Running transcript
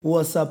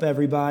What's up,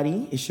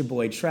 everybody? It's your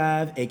boy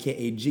Trav,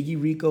 aka Jiggy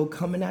Rico,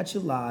 coming at you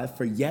live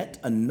for yet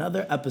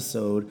another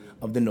episode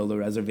of the NOLA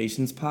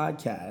Reservations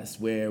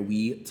podcast, where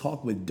we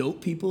talk with dope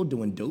people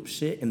doing dope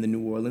shit in the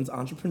New Orleans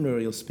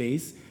entrepreneurial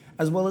space,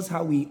 as well as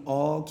how we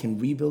all can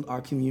rebuild our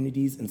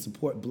communities and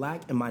support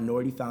Black and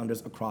minority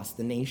founders across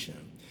the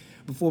nation.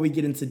 Before we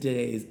get into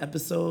today's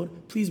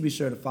episode, please be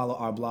sure to follow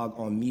our blog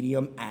on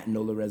Medium at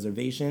NOLA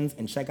Reservations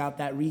and check out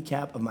that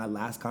recap of my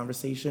last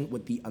conversation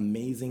with the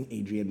amazing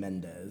Adrian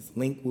Mendez.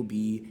 Link will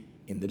be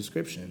in the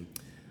description.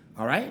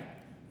 All right,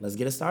 let's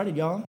get it started,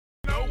 y'all.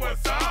 Know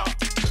what's up?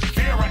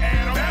 Vera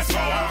Adam, that's for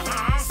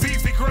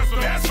CC Crystal,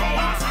 that's for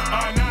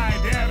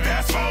Anaya Devin,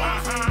 that's for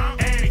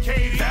Annie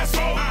Katie, that's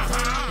for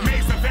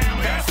Mason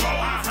Family, that's for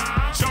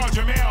Sean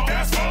Jamel,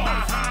 that's for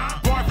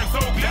Boyfriend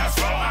Sophie, that's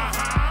for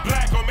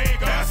Black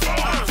Omega, that's for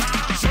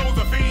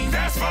Josephine,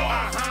 that's for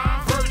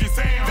Virgin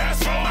Sam,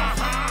 that's for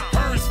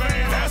Hers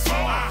Fan, that's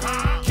for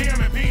Kim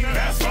and Pina,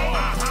 that's for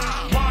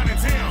Juan and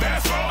Tim,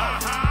 that's for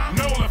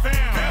Nola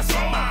Fam, that's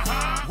for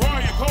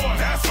Royal Court,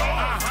 that's for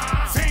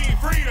Team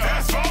Frida,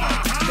 that's for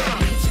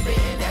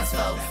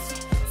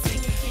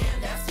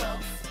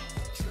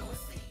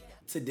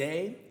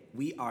Today,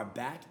 we are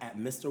back at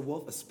Mr.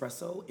 Wolf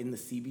Espresso in the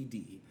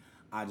CBD.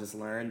 I just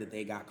learned that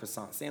they got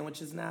croissant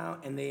sandwiches now,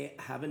 and they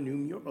have a new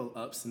mural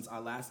up since our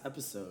last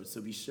episode,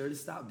 so be sure to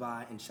stop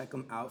by and check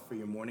them out for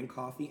your morning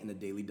coffee and a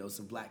daily dose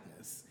of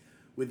Blackness.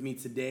 With me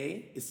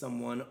today is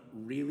someone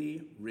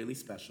really, really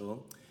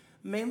special,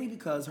 mainly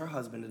because her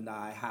husband and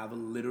I have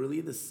literally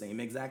the same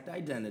exact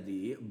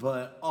identity,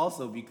 but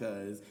also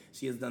because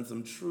she has done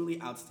some truly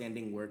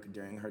outstanding work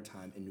during her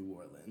time in New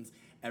Orleans.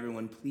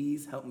 Everyone,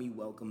 please help me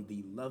welcome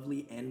the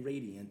lovely and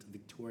radiant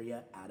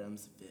Victoria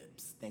Adams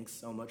Phipps. Thanks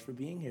so much for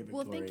being here,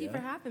 Victoria. Well, thank you for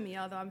having me,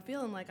 although I'm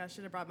feeling like I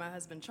should have brought my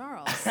husband,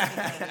 Charles.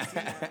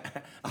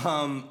 Because,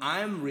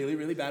 I'm really,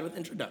 really bad with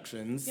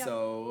introductions, Yep.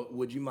 so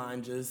would you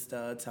mind just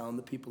telling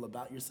the people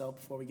about yourself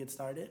before we get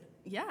started?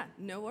 Yeah,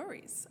 no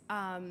worries.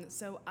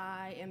 So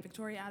I am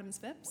Victoria Adams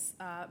Phipps,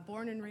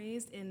 born and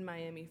raised in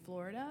Miami,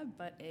 Florida,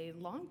 but a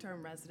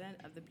long-term resident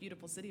of the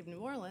beautiful city of New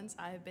Orleans.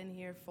 I have been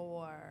here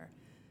for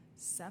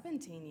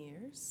 17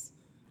 years.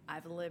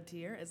 I've lived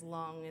here as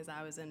long as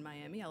I was in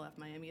Miami. I left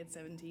Miami at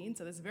 17,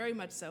 so this very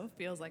much so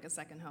feels like a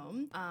second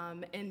home.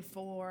 And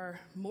for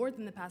more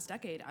than the past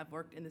decade, I've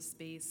worked in the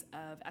space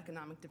of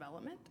economic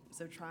development,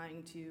 so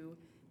trying to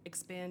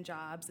expand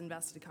jobs,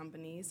 invest in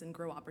companies, and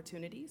grow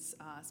opportunities,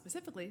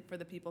 specifically for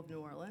the people of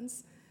New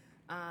Orleans.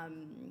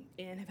 And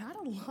have had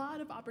a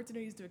lot of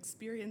opportunities to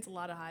experience a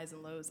lot of highs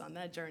and lows on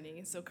that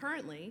journey. So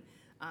currently,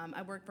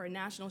 I work for a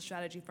national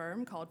strategy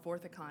firm called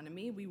Fourth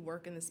Economy. We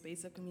work in the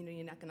space of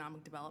community and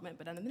economic development,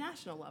 but on the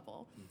national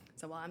level.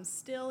 So while I'm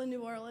still in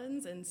New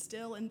Orleans and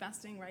still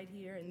investing right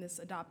here in this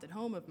adopted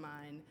home of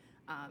mine,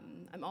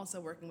 I'm also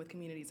working with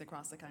communities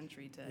across the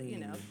country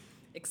to,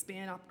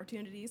 expand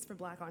opportunities for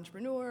Black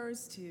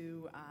entrepreneurs,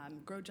 to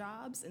grow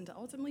jobs, and to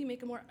ultimately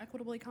make a more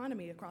equitable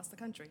economy across the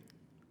country.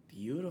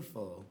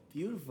 Beautiful,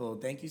 beautiful.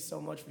 Thank you so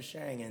much for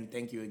sharing, and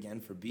thank you again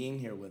for being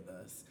here with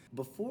us.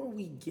 Before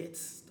we get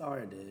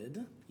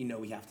started,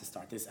 we have to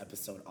start this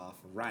episode off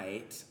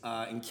right.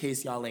 In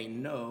case y'all ain't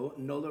know,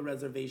 NOLA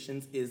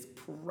Reservations is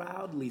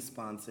proudly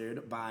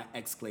sponsored by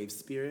Exclave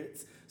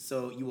Spirits,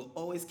 so you will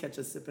always catch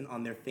us sipping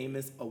on their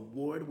famous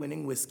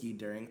award-winning whiskey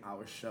during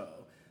our show.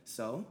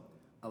 So,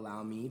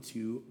 allow me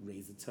to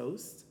raise a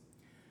toast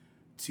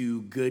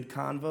to good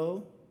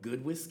convo,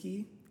 good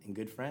whiskey, and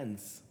good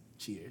friends.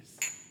 Cheers.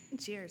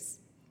 Cheers.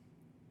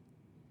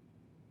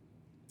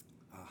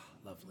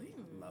 Lovely,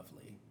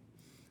 lovely.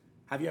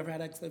 Have you ever had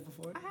Exclave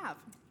before? I have.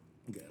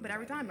 Good. But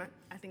every time,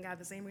 I think I have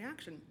the same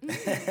reaction.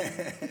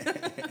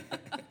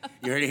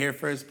 You heard it here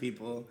first,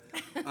 people.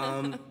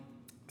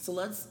 So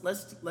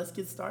let's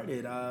get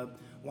started.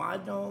 Why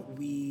don't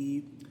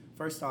we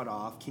first start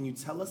off? Can you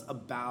tell us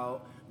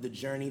about the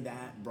journey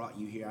that brought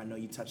you here? I know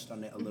you touched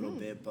on it a little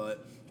bit,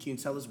 but can you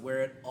tell us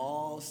where it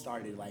all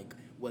started? Like,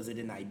 was it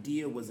an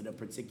idea? Was it a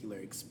particular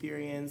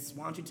experience?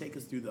 Why don't you take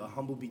us through the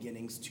humble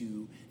beginnings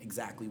to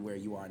exactly where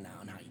you are now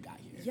and how you got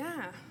here?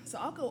 Yeah, so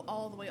I'll go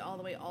all the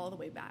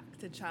way back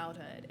to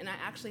childhood, and I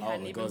actually Oh,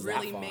 hadn't it even goes that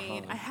really far,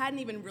 made. huh? I hadn't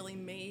even really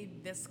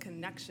made this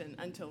connection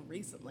until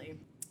recently.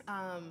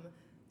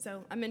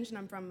 So I mentioned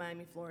I'm from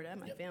Miami, Florida.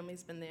 My Yep.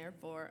 family's been there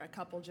for a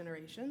couple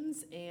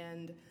generations,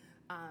 and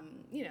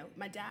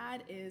my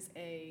dad is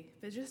a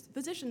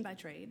physician by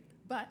trade,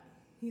 but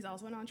he's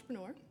also an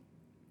entrepreneur,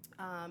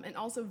 and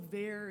also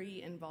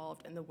very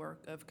involved in the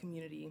work of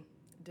community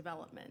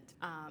development.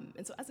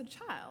 And so as a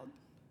child,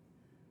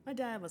 my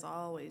dad was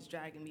always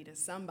dragging me to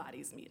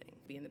somebody's meeting.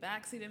 Be in the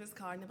backseat of his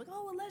car, and they're like,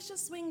 oh, well, let's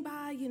just swing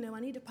by, I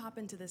need to pop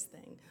into this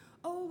thing.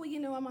 Oh,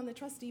 well, I'm on the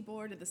trustee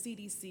board of the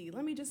CDC.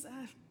 Let me just,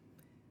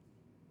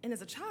 And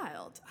as a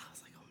child, I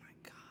was like, oh my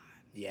God.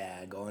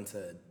 Yeah, going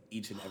to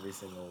each and every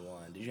single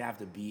one. Did you have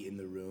to be in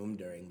the room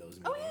during those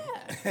meetings? Oh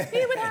yeah,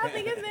 he would have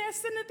me in there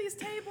sitting at these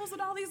tables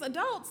with all these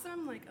adults, and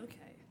I'm like,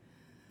 okay.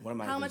 What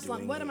am I How even much doing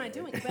longer? What am I here?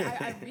 doing?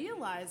 But I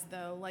realized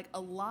though, like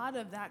a lot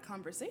of that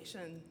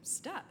conversation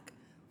stuck.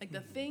 Like the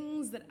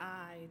things that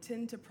I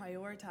tend to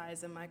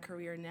prioritize in my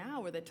career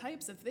now are the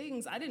types of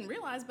things I didn't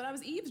realize, but I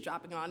was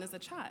eavesdropping on as a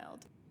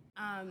child.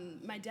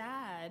 My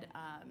dad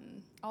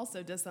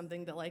also does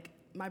something that like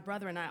my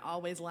brother and I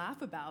always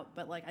laugh about,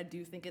 but like I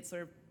do think it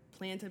sort of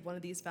planted one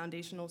of these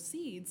foundational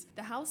seeds.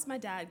 The house my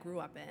dad grew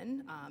up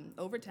in,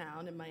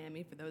 Overtown in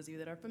Miami, for those of you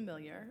that are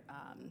familiar,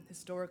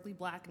 historically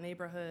black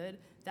neighborhood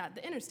that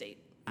the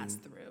interstate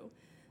passed through.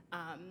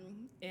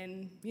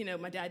 And, you know,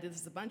 my dad did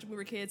this a bunch when we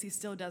were kids. He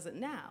still does it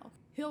now.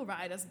 He'll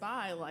ride us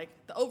by, like,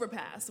 the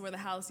overpass where the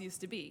house used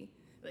to be.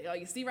 Like, oh,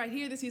 you see right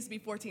here, this used to be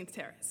 14th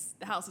Terrace.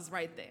 The house is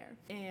right there.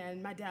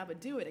 And my dad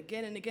would do it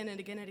again and again and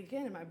again and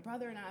again. And my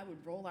brother and I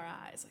would roll our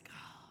eyes, like,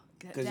 oh,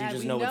 Because Dad, you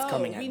just we know what's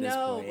coming at we this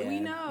know, point. Yeah. we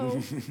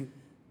know.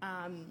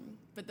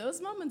 But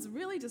those moments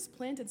really just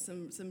planted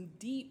some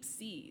deep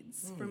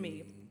seeds for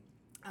me.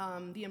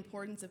 The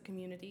importance of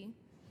community,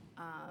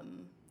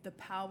 the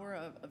power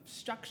of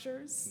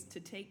structures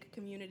to take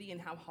community and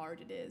how hard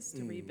it is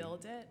to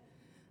rebuild it,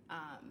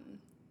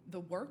 the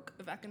work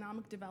of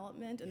economic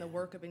development and the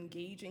work of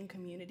engaging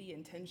community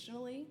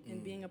intentionally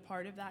and being a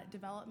part of that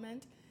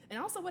development. And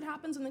also what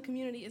happens when the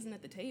community isn't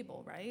at the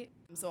table, right?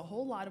 So a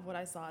whole lot of what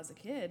I saw as a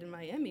kid in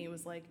Miami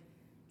was like,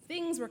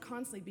 things were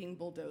constantly being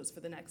bulldozed for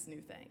the next new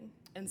thing.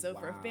 And so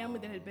for a family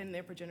that had been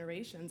there for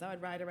generations, I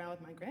would ride around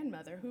with my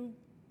grandmother who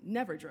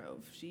never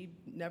drove. She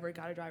never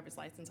got a driver's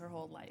license her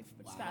whole life,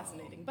 which is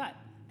fascinating. But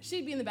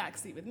she'd be in the back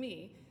seat with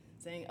me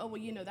saying, oh,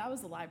 well, you know, that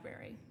was the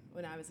library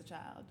when I was a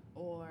child,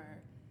 or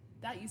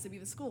that used to be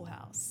the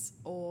schoolhouse,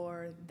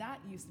 or that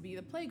used to be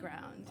the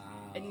playground.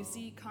 And you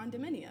see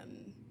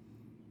condominium,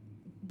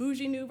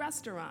 bougie new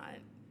restaurant,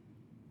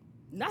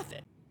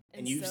 nothing.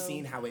 And you've so,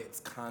 seen how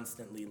it's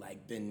constantly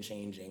like been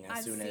changing. As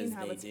I've soon seen as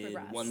how they it's did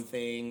progressed. one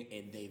thing,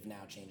 they've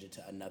now changed it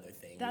to another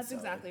thing. That's So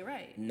exactly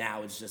right.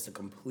 Now it's just a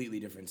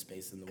completely different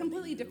space in the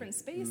Completely different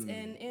space,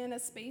 and in a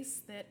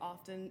space that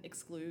often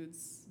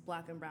excludes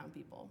black and brown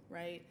people,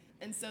 right?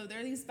 And so there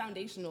are these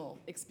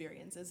foundational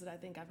experiences that I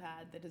think I've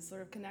had that is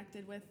sort of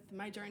connected with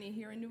my journey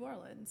here in New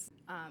Orleans.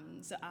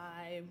 So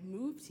I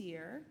moved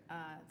here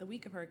the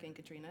week of Hurricane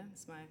Katrina.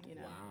 It's my, you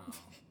know,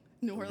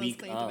 New Orleans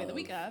claim to be the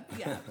week of.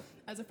 Yeah,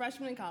 as a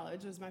freshman in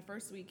college, it was my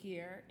first week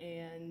here,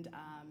 and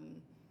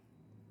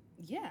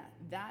yeah,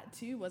 that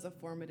too was a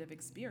formative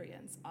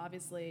experience.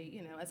 Obviously,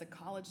 you know, as a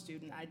college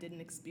student, I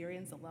didn't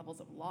experience the levels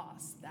of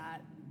loss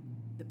that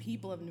the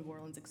people of New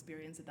Orleans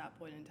experienced at that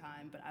point in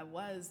time, but I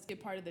was a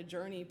part of the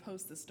journey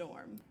post the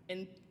storm.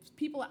 And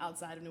people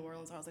outside of New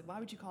Orleans, I was like, why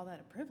would you call that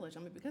a privilege?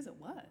 I mean, because it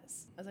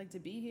was. I was like, to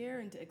be here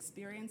and to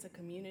experience a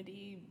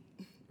community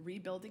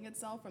rebuilding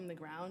itself from the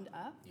ground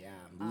up. Yeah,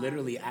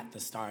 literally at the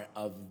start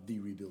of the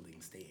rebuilding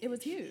stage. It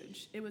was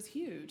huge. It was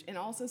huge. And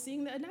also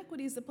seeing the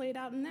inequities that played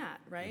out in that,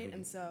 right?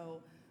 And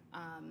so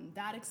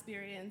that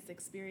experience, the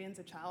experience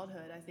of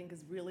childhood, I think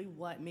is really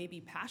what made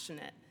me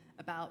passionate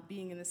about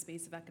being in the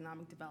space of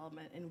economic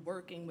development and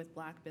working with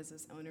black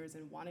business owners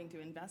and wanting to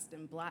invest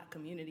in black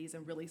communities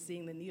and really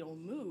seeing the needle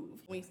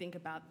move when we think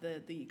about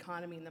the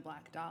economy and the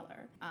black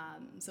dollar.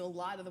 So a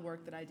lot of the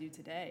work that I do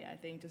today, I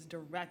think, just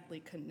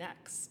directly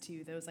connects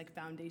to those like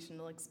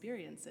foundational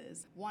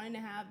experiences. Wanting to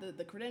have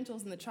the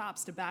credentials and the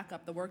chops to back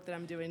up the work that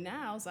I'm doing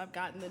now, so I've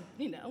gotten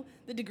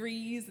the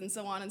degrees and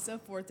so on and so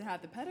forth to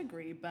have the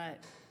pedigree, but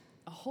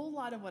a whole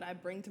lot of what I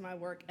bring to my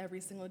work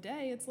every single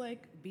day, it's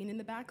like being in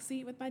the back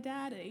seat with my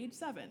dad at age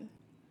 7,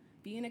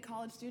 being a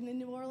college student in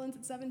New Orleans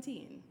at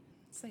 17.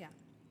 So yeah.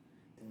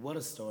 What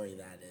a story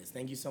that is.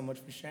 Thank you so much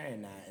for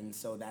sharing that. And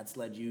so that's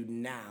led you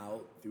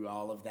now, through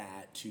all of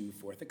that, to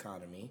Fourth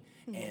Economy.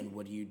 And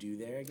what do you do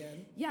there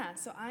again? Yeah,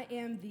 so I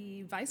am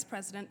the Vice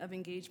President of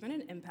Engagement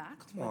and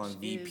Impact. Come on, which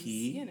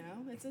VP. Is, you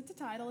know, it's a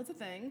title, it's a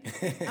thing.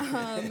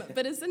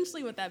 But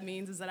essentially what that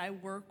means is that I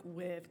work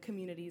with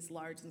communities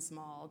large and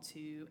small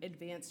to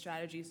advance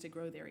strategies to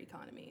grow their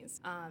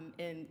economies.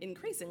 And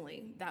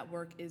increasingly, that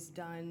work is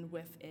done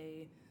with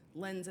a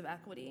lens of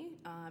equity.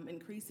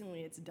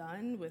 Increasingly, it's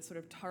done with sort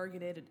of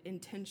targeted,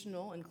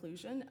 intentional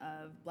inclusion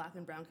of black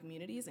and brown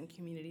communities and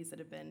communities that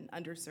have been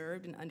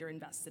underserved and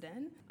underinvested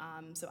in.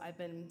 So I've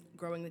been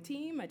growing the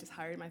team. I just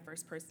hired my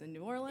first person in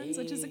New Orleans,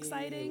 which is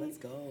exciting. Let's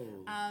go.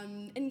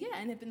 And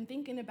have been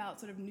thinking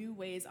about sort of new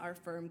ways our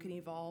firm can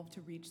evolve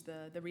to reach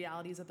the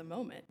realities of the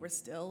moment. We're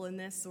still in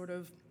this sort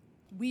of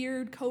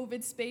weird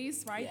COVID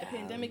space, right? Yeah. The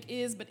pandemic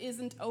is but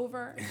isn't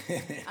over.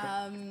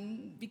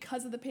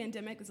 Because of the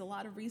pandemic, there's a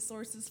lot of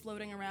resources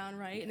floating around,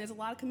 right? And there's a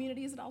lot of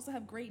communities that also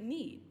have great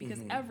need because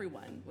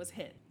everyone was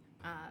hit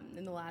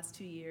in the last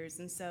 2 years.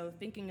 And so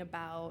thinking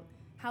about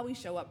how we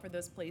show up for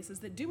those places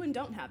that do and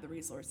don't have the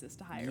resources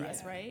to hire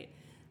us, right?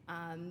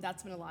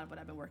 That's been a lot of what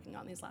I've been working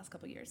on these last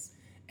couple of years.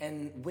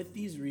 And with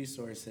these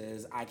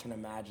resources, I can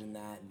imagine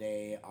that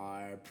they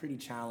are pretty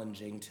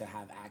challenging to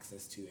have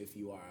access to if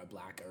you are a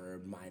black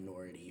or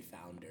minority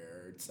founder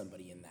or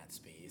somebody in that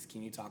space.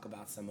 Can you talk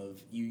about some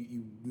of,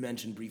 you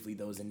mentioned briefly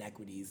those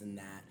inequities and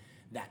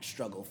that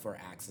struggle for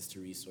access to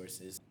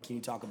resources. Can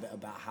you talk a bit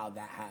about how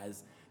that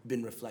has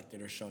been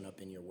reflected or shown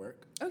up in your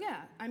work? Oh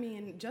yeah, I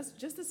mean, just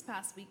this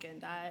past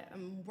weekend, I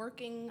am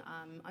working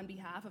on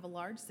behalf of a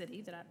large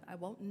city that I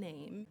won't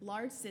name,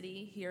 large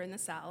city here in the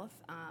South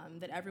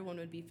that everyone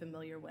would be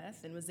familiar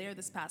with, and was there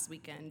this past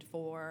weekend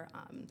for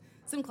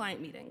some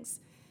client meetings.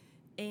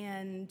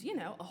 And,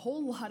 a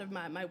whole lot of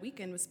my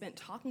weekend was spent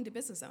talking to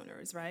business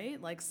owners,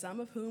 right? Like some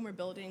of whom are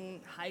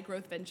building high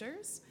growth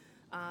ventures,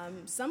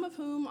 some of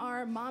whom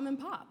are mom and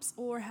pops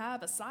or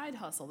have a side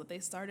hustle that they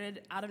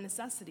started out of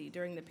necessity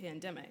during the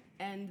pandemic.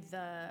 And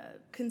the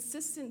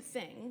consistent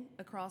thing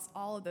across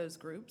all of those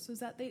groups was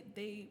that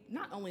they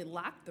not only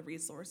lacked the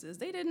resources,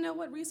 they didn't know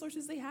what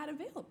resources they had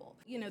available.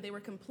 They were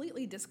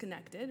completely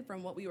disconnected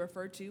from what we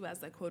refer to as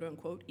the quote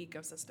unquote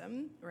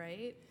ecosystem,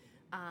 right?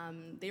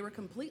 They were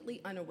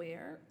completely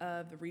unaware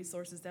of the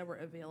resources that were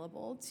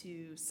available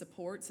to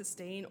support,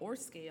 sustain, or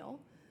scale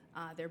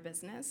their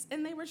business,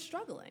 and they were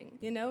struggling.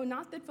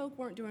 Not that folk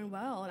weren't doing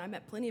well, and I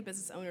met plenty of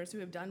business owners who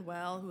have done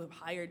well, who have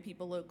hired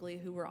people locally,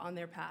 who were on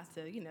their path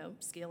to,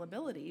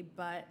 scalability,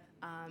 but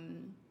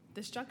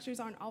the structures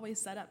aren't always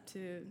set up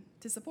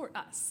to support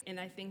us. And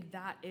I think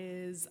that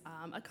is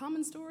a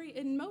common story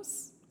in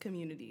most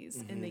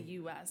communities in the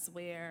U.S.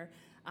 where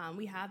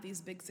we have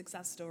these big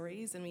success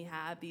stories and we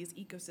have these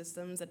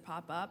ecosystems that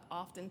pop up,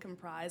 often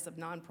comprised of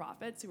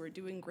nonprofits who are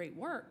doing great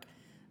work,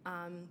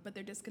 but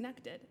they're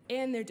disconnected.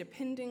 And they're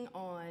depending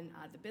on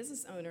the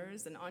business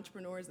owners and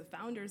entrepreneurs, the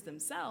founders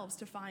themselves,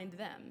 to find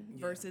them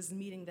versus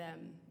meeting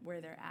them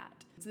where they're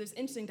at. So there's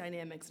interesting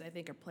dynamics that I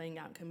think are playing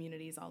out in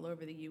communities all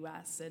over the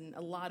U.S. And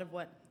a lot of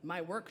what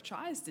my work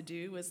tries to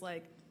do is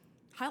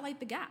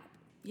highlight the gap,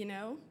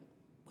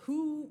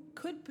 Who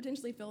could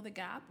potentially fill the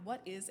gap?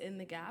 What is in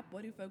the gap?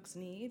 What do folks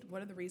need?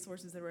 What are the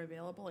resources that are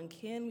available? And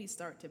can we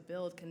start to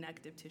build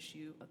connective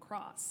tissue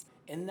across?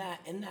 In that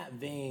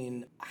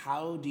vein,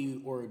 how do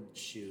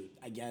you,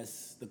 I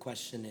guess the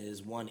question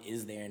is, one,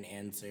 is there an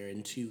answer?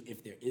 And two,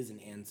 if there is an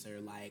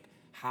answer,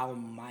 how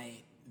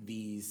might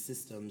these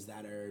systems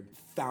that are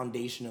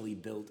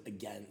foundationally built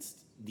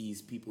against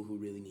these people who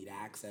really need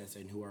access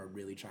and who are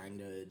really trying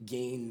to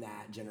gain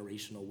that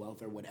generational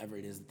wealth or whatever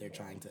it is that they're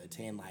trying to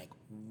attain,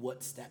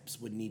 what steps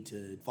would need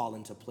to fall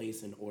into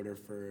place in order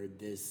for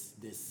this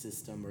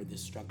system or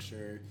this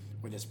structure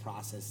or this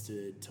process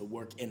to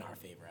work in our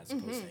favor as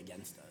opposed to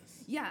against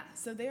us? Yeah,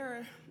 so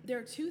there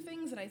are two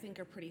things that I think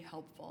are pretty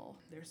helpful.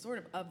 They're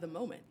sort of the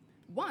moment.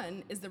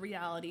 One is the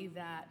reality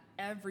that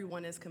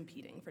everyone is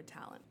competing for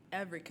talent.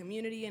 Every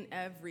community and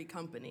every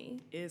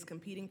company is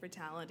competing for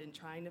talent and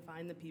trying to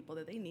find the people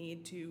that they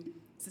need to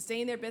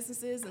sustain their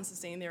businesses and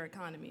sustain their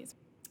economies.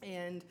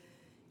 And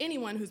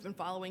anyone who's been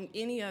following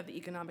any of the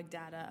economic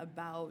data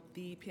about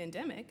the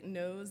pandemic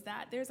knows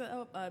that there's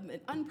an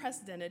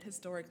unprecedented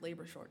historic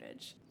labor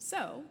shortage.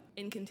 So,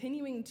 in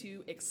continuing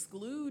to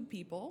exclude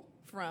people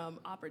from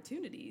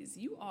opportunities,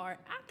 you are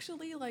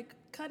actually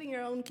cutting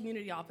your own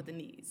community off at the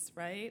knees,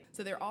 right?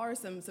 So there are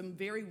some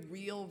very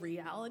real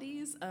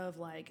realities of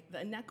the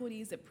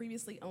inequities that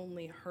previously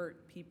only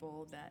hurt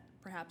people that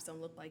perhaps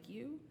don't look like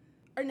you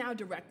are now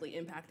directly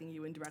impacting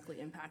you and directly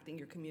impacting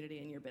your community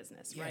and your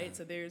business, right?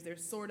 So there's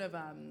sort of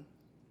an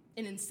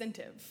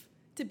incentive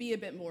to be a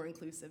bit more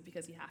inclusive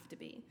because you have to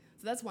be.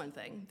 So that's one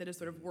thing that is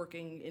sort of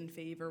working in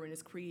favor and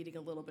is creating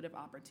a little bit of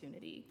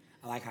opportunity.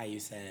 I like how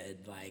you said,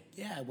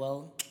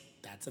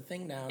 that's a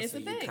thing now, it's so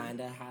a thing. You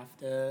kind of have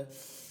to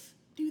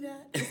do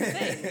that.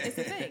 It's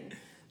a thing.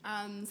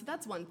 So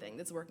that's one thing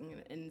that's working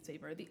in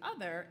favor. The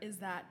other is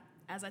that,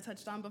 as I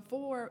touched on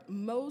before,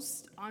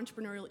 most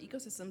entrepreneurial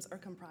ecosystems are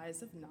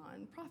comprised of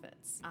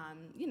nonprofits.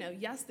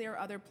 Yes, there are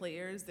other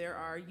players. There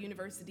are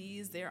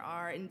universities, there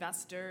are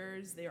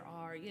investors, there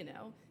are,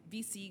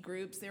 VC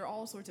groups. There are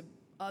all sorts of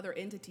other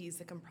entities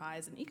that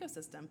comprise an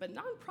ecosystem. But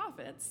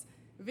nonprofits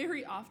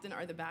very often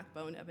are the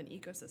backbone of an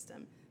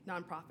ecosystem.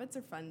 Nonprofits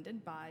are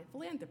funded by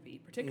philanthropy,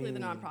 particularly the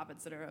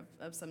nonprofits that are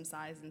of some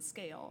size and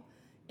scale.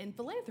 And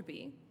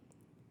philanthropy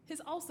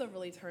has also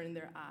really turned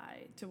their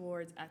eye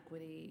towards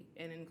equity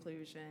and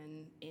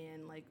inclusion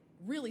and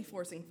really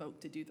forcing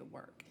folk to do the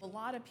work. A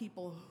lot of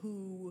people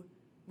who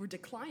were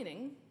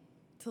declining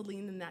to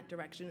lean in that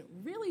direction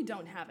really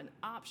don't have an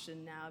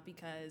option now,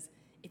 because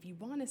if you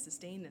want to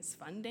sustain this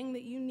funding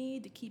that you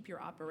need to keep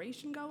your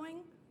operation going,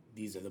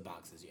 these are the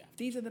boxes you have.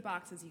 These are the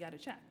boxes you got to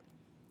check.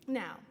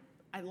 Now,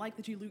 I like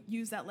that you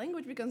use that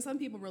language because some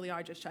people really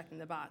are just checking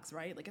the box,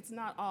 right? It's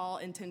not all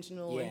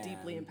intentional and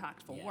deeply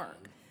impactful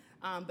work.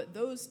 But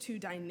those two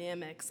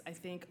dynamics, I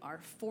think, are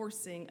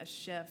forcing a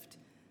shift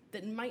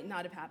that might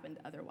not have happened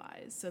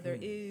otherwise. So there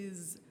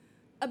is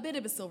a bit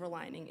of a silver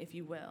lining, if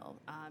you will,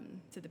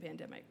 to the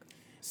pandemic.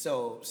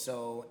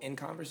 So in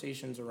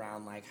conversations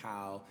around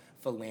how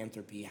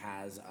philanthropy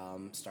has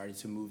started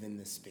to move in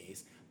this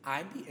space,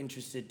 I'd be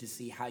interested to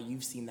see how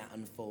you've seen that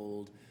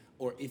unfold,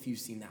 or if you've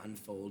seen that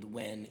unfold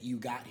when you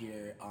got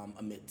here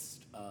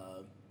amidst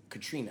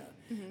Katrina.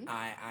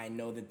 I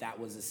know that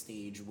was a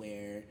stage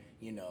where,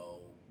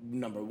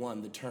 number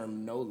one, the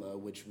term NOLA,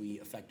 which we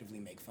effectively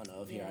make fun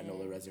of here at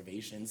NOLA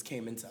Reservations,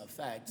 came into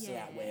effect. So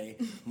that way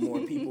more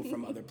people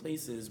from other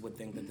places would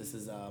think that this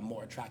is a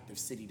more attractive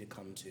city to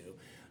come to.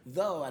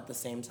 Though at the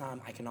same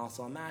time, I can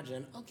also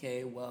imagine,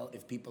 okay, well,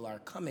 if people are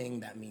coming,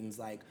 that means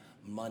like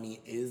money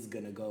is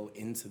gonna go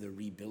into the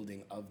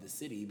rebuilding of the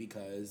city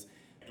because,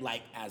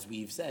 like as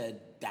we've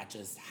said, that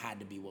just had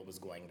to be what was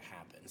going to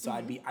happen. So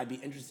I'd be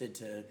interested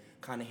to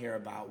kind of hear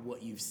about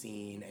what you've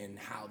seen and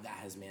how that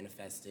has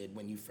manifested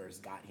when you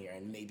first got here,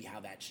 and maybe how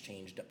that's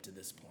changed up to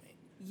this point.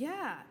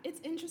 Yeah,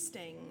 it's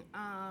interesting.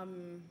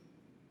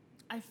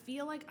 I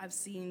feel like I've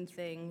seen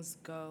things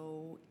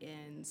go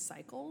in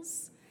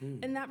cycles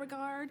in that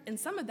regard, and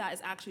some of that is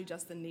actually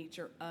just the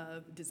nature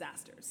of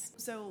disasters.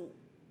 So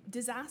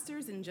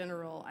disasters in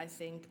general, I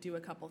think, do a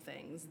couple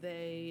things.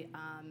 They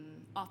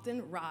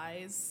often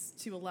rise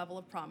to a level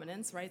of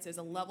prominence, right? So there's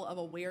a level of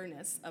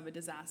awareness of a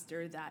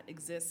disaster that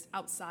exists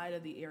outside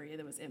of the area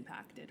that was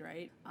impacted,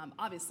 right?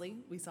 Obviously,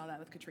 we saw that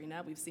with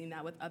Katrina. We've seen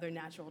that with other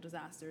natural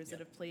disasters that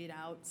have played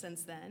out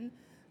since then.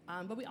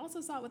 But we also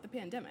saw it with the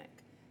pandemic.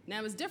 Now,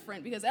 it was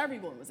different because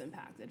everyone was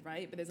impacted,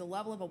 right? But there's a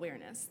level of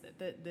awareness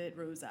that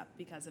rose up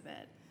because of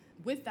it.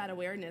 With that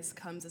awareness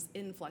comes this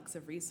influx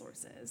of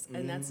resources,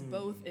 and that's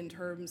both in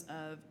terms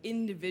of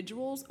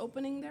individuals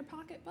opening their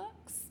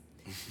pocketbooks,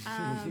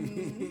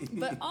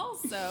 but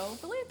also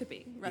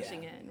philanthropy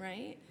rushing in,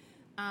 right?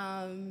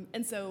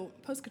 And so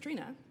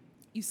post-Katrina,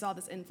 you saw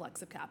this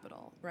influx of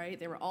capital, right?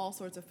 There were all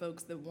sorts of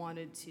folks that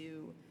wanted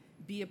to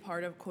be a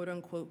part of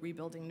quote-unquote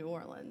rebuilding New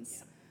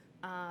Orleans.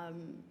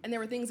 And there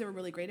were things that were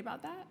really great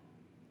about that.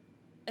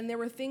 And there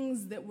were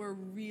things that were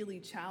really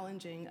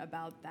challenging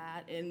about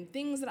that, and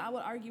things that I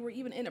would argue were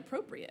even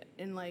inappropriate.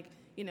 And like,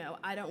 you know,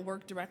 I don't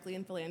work directly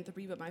in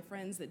philanthropy, but my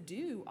friends that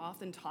do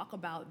often talk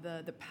about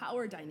the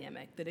power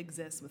dynamic that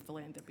exists with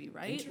philanthropy,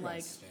 right?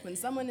 Like when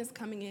someone is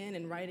coming in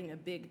and writing a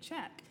big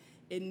check,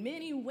 in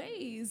many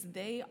ways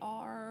they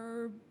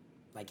are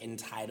like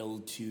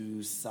entitled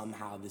to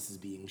somehow this is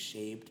being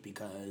shaped,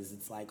 because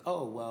it's like,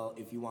 oh, well,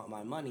 if you want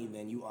my money,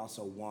 then you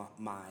also want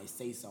my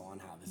say-so on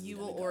how this is you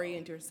gonna will go.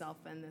 orient yourself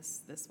in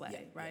this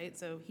way, right?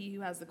 So he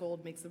who has the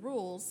gold makes the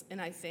rules, and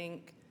I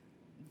think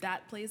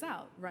that plays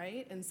out,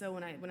 right? And so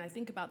when I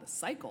think about the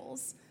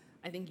cycles,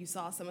 I think you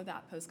saw some of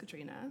that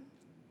post-Katrina,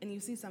 and you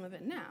see some of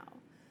it now.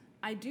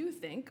 I do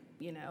think,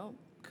 you know,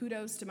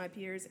 kudos to my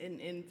peers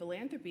in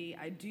philanthropy,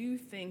 I do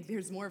think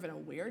there's more of an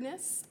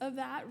awareness of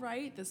that,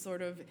 right? The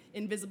sort of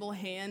invisible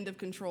hand of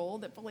control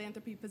that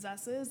philanthropy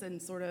possesses,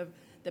 and sort of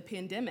the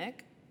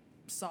pandemic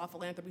saw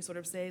philanthropy sort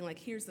of saying, like,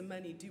 here's the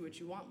money, do what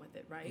you want with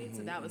it, right?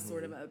 So that was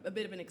sort of a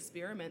bit of an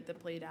experiment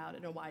that played out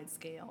in a wide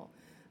scale.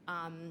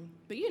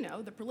 But, you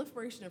know, the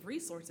proliferation of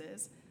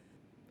resources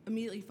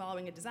immediately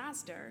following a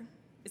disaster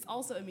is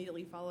also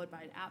immediately followed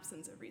by an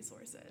absence of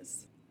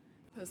resources.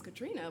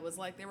 Post-Katrina was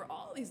like there were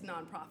all these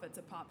nonprofits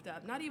that popped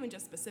up, not even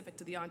just specific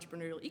to the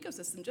entrepreneurial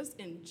ecosystem, just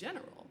in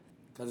general.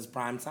 Because it's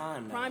prime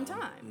time now. Prime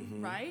time,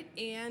 right?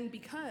 And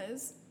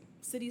because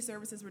city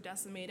services were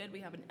decimated,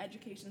 we have an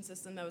education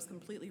system that was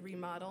completely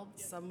remodeled.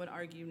 Some would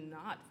argue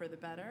not for the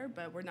better,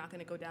 but we're not going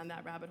to go down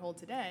that rabbit hole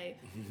today.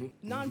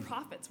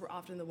 Nonprofits were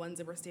often the ones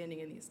that were standing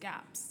in these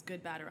gaps,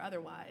 good, bad, or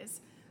otherwise.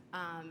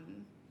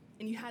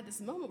 And you had this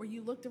moment where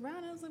you looked around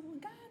and I was like, well,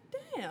 God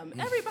damn,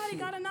 everybody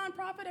got a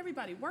nonprofit,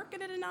 everybody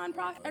working at a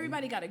nonprofit,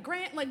 everybody got a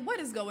grant, like what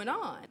is going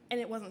on? And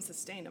it wasn't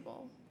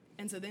sustainable.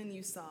 And so then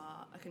you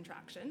saw a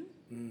contraction,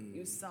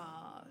 you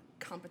saw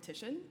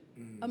competition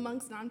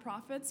amongst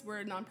nonprofits,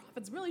 where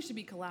nonprofits really should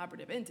be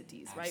collaborative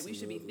entities, right? We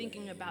should be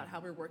thinking about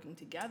how we're working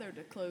together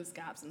to close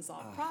gaps and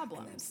solve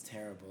problems. And that's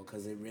terrible,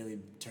 because it really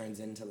turns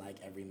into like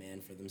every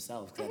man for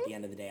themselves. Because at the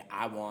end of the day,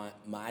 I want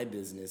my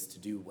business to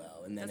do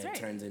well, and then it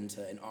turns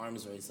into an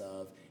arms race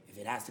of, if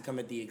it has to come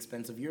at the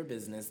expense of your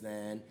business,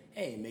 then,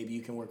 hey, maybe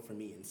you can work for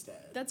me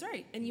instead. That's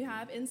right. And you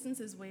have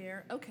instances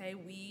where, okay,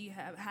 we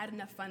have had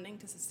enough funding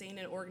to sustain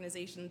an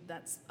organization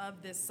that's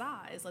of this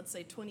size, let's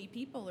say 20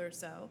 people or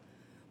so.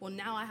 Well,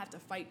 now I have to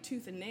fight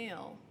tooth and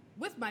nail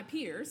with my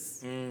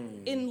peers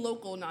in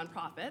local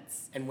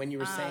nonprofits. And when you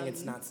were saying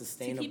it's not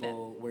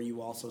sustainable, were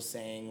you also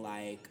saying,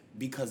 like,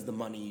 because the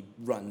money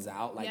runs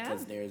out, like,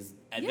 because there's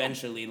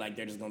eventually, like,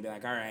 they're just going to be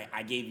like, all right,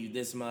 I gave you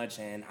this much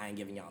and I ain't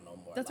giving y'all no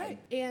more. That's like, right.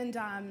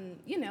 And,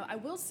 you know, I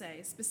will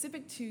say,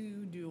 specific to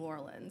New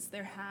Orleans,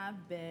 there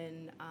have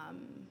been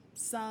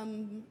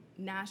some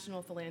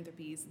national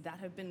philanthropies that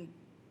have been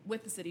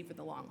with the city for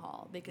the long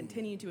haul. They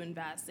continue to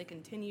invest, they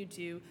continue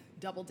to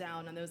double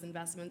down on those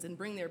investments and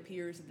bring their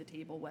peers to the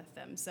table with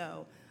them.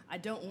 So I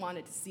don't want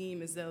it to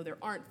seem as though there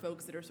aren't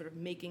folks that are sort of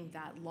making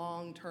that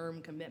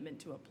long-term commitment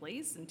to a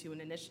place and to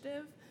an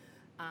initiative.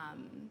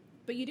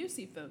 But you do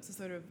see folks who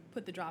sort of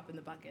put the drop in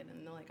the bucket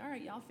and they're like, all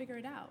right, y'all figure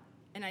it out.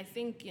 And I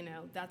think, you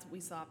know, that's what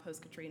we saw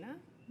post-Katrina.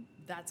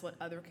 That's what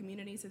other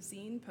communities have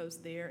seen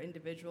post their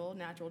individual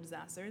natural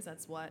disasters.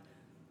 That's what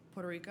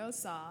Puerto Rico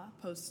saw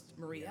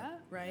post-Maria,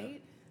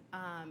 right?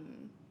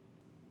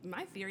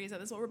 my theory is that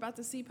this is what we're about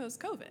to see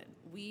post-COVID.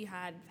 We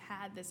had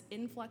this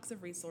influx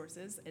of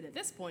resources, and at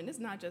this point, it's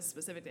not just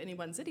specific to any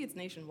one city, it's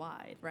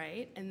nationwide,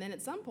 right? And then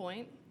at some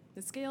point,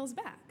 the scale's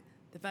back.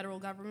 The federal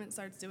government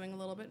starts doing a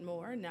little bit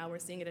more. Now we're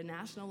seeing at a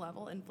national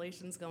level,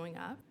 inflation's going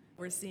up.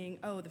 We're seeing,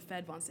 the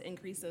Fed wants to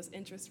increase those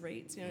interest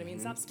rates. You know what I mean?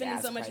 Stop spending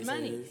Gas so much prices.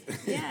 money.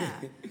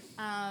 Yeah.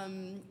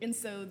 And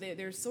so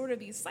there's sort of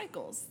these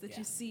cycles that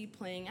you see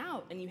playing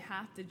out, and you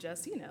have to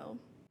just,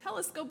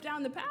 telescope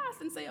down the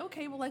path and say,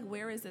 okay, well, like,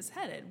 where is this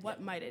headed?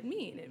 What might it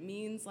mean? It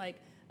means,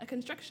 like, a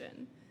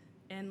constriction.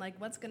 And, like,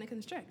 what's going to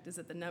constrict? Is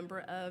it the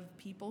number of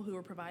people who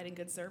are providing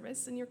good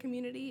service in your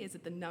community? Is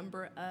it the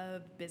number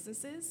of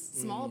businesses,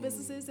 small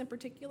businesses in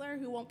particular,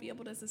 who won't be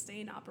able to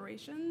sustain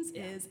operations?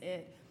 Yeah. Is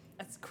it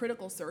a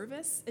critical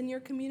service in your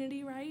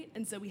community, right?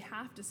 And so we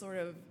have to sort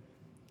of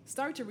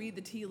start to read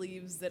the tea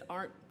leaves that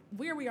aren't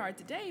where we are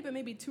today, but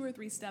maybe 2 or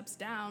 3 steps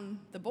down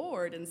the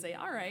board and say,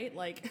 all right,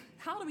 like,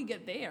 how do we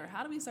get there?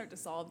 How do we start to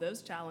solve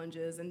those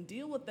challenges and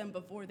deal with them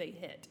before they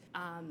hit?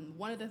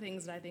 One of the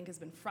things that I think has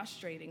been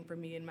frustrating for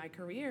me in my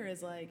career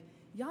is, like,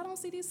 y'all don't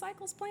see these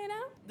cycles playing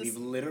out? We've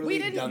literally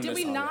done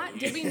this already.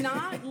 Did we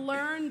not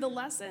learn the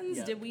lessons?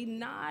 Yep. Did we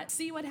not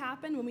see what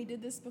happened when we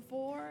did this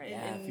before if you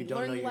and don't know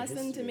learn the your lesson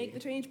to history. make the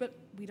change? But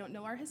we don't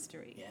know our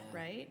history,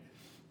 right?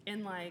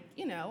 And, like,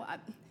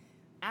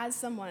 as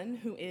someone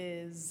who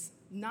is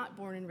not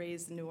born and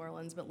raised in New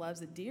Orleans but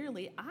loves it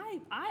dearly,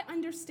 I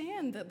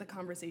understand the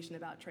conversation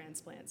about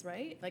transplants,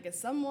 right? Like, as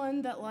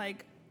someone that,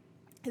 like,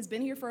 has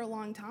been here for a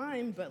long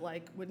time but,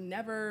 like, would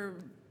never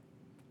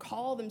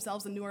call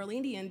themselves a New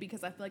Orleanian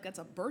because I feel like that's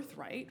a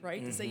birthright,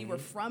 right? To say you were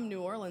from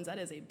New Orleans, that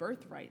is a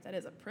birthright, that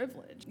is a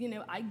privilege.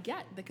 I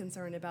get the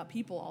concern about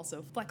people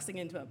also flexing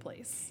into a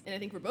place. And I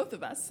think for both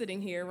of us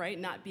sitting here, right,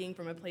 not being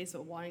from a place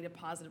but wanting to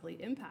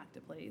positively impact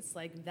a place,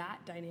 like, that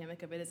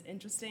dynamic of it is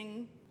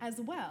interesting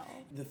as well.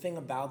 The thing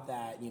about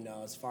that,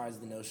 as far as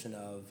the notion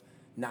of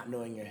not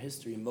knowing your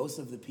history, most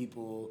of the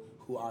people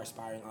who are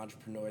aspiring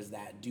entrepreneurs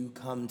that do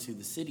come to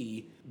the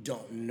city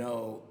don't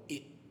know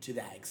it to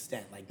that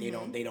extent. Like, they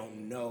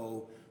don't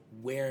know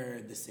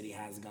where the city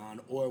has gone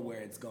or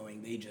where it's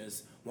going. They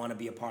just want to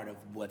be a part of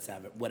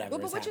whatever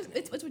is happening.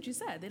 It's what you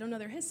said. They don't know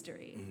their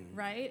history,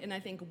 right? And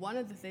I think one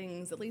of the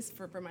things, at least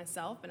for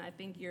myself, and I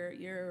think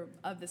you're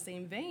of the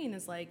same vein,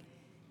 is, like,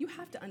 you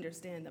have to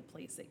understand the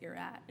place that you're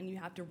at, and you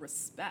have to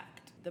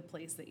respect the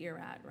place that you're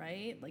at,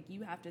 right? Like,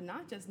 you have to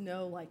not just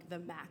know, like, the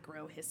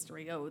macro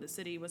history. Oh, the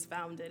city was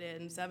founded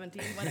in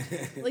 17,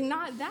 like,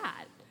 not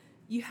that.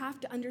 You have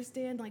to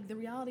understand, like, the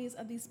realities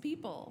of these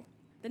people,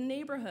 the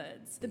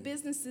neighborhoods, the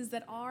businesses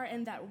that are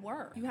and that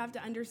were. You have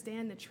to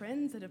understand the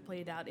trends that have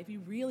played out if you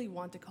really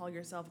want to call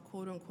yourself,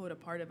 quote unquote, a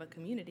part of a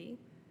community,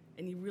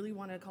 and you really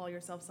want to call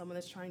yourself someone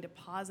that's trying to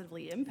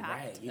positively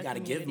impact. Right, you got to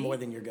give more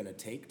than you're going to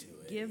take to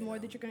it. Give more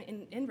that you're going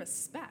to, and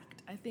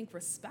respect. I think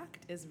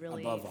respect is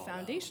really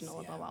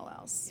foundational above all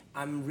else.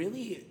 I'm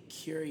really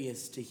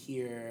curious to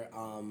hear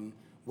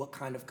what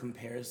kind of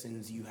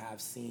comparisons you have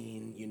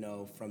seen,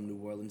 from New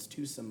Orleans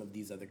to some of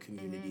these other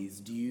communities.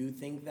 Do you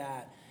think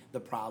that the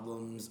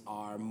problems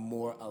are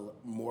more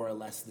or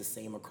less the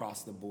same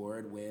across the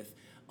board with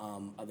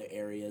other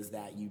areas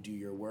that you do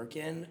your work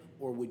in?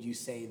 Or would you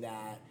say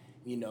that,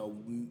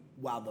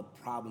 while the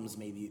problems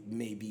may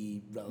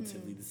be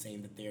relatively the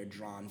same, that they're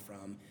drawn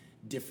from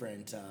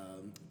different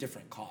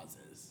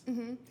causes?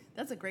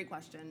 That's a great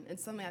question.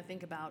 It's something I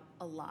think about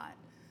a lot.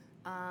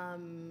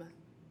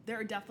 There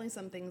are definitely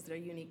some things that are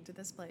unique to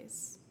this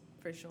place,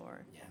 for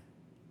sure. Yeah.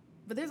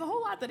 But there's a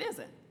whole lot that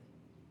isn't.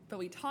 But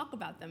we talk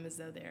about them as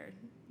though they're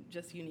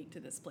just unique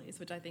to this place,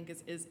 which I think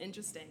is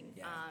interesting.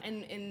 Yeah.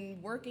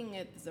 And working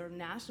at the sort of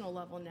national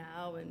level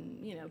now and,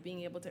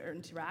 being able to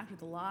interact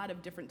with a lot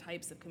of different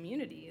types of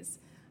communities,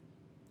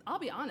 I'll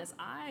be honest,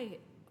 I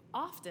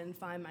often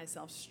find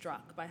myself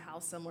struck by how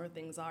similar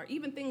things are,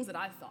 even things that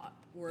I thought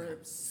were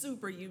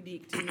super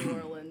unique to New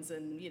Orleans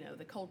and,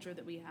 the culture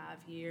that we have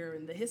here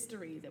and the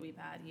history that we've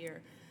had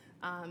here.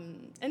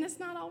 And it's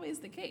not always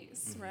the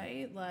case,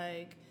 right?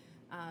 Like,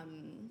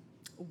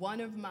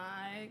 one of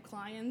my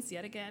clients,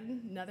 yet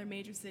again, another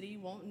major city,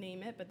 won't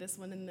name it, but this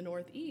one in the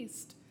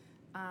Northeast,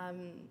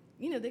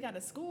 they got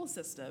a school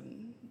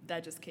system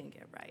that just can't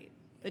get right.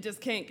 It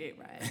just can't get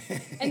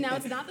right. And now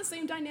it's not the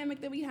same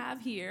dynamic that we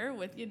have here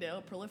with,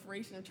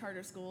 proliferation of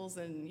charter schools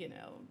and,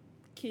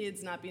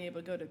 kids not being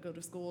able to go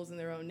to schools in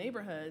their own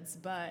neighborhoods,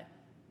 but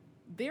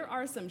there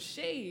are some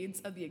shades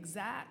of the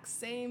exact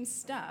same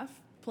stuff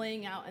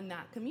playing out in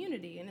that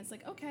community. And it's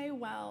like, okay,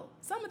 well,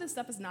 some of this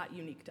stuff is not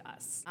unique to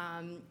us.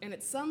 And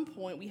at some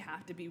point, we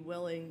have to be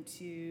willing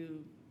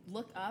to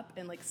look up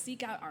and, like,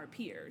 seek out our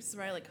peers,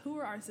 right? Like, who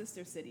are our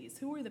sister cities?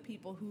 Who are the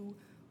people who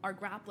are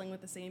grappling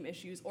with the same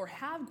issues or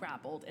have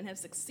grappled and have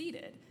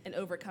succeeded in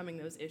overcoming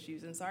those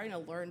issues and starting to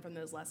learn from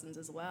those lessons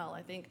as well?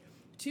 I think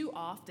too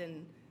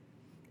often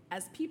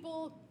as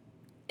people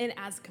and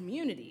as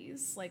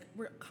communities, like,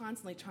 we're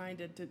constantly trying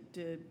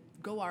to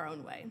go our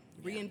own way,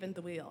 reinvent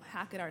the wheel,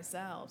 hack it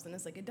ourselves. And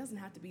it's like, it doesn't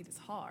have to be this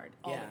hard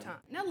all the time.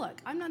 Now,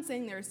 look, I'm not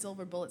saying there are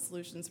silver bullet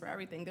solutions for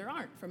everything. There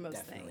aren't for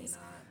most things.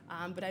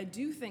 But I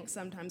do think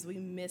sometimes we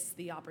miss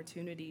the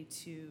opportunity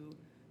to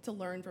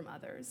learn from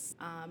others.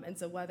 And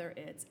so whether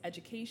it's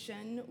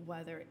education,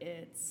 whether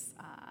it's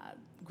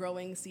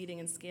growing, seeding,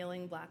 and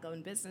scaling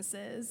Black-owned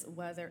businesses,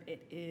 whether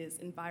it is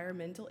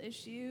environmental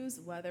issues,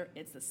 whether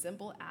it's the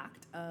simple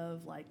act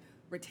of like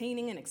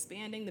retaining and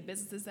expanding the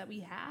businesses that we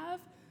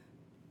have,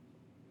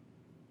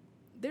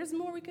 there's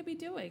more we could be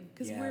doing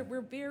because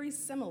we're very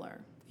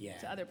similar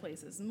to other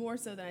places, more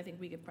so than I think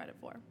we give credit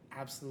for.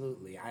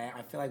 Absolutely.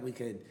 I feel like we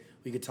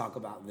could talk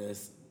about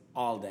this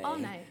all day. All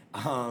night.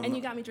 And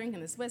you got me drinking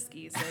this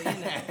whiskey, so you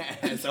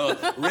know. So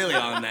really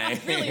all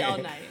night. Really all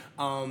night.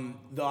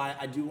 Though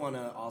I do want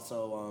to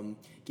also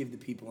give the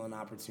people an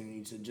opportunity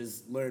to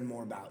just learn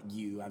more about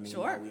you. I mean,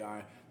 while we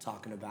are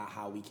talking about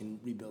how we can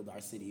rebuild our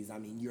cities, I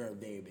mean, you're a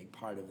very big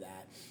part of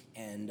that.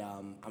 And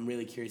I'm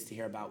really curious to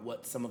hear about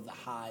what some of the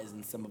highs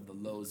and some of the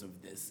lows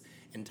of this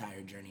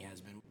entire journey has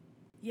been.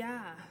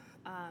 Yeah.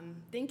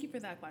 Thank you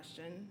for that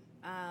question.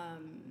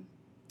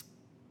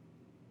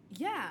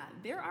 Yeah,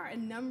 there are a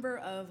number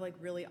of like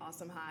really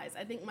awesome highs.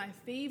 I think my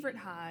favorite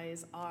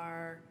highs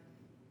are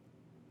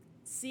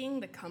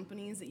seeing the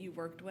companies that you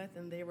worked with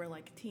and they were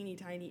like teeny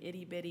tiny,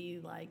 itty bitty,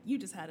 like you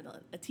just had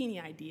a teeny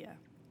idea.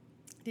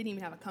 Didn't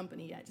even have a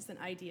company yet, just an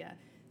idea.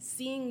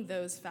 Seeing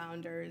those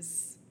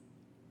founders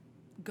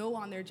go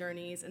on their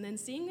journeys and then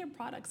seeing their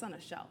products on a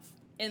shelf.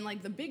 And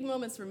like the big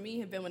moments for me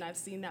have been when I've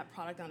seen that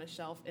product on a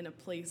shelf in a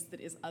place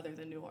that is other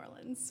than New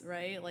Orleans,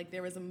 right? Like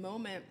there was a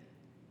moment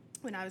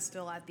when I was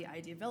still at the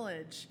Idea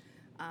Village,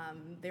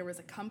 there was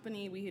a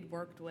company we had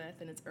worked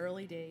with in its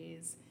early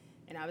days,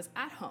 and I was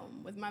at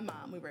home with my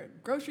mom. We were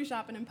grocery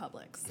shopping in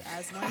Publix,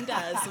 as one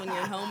does when you're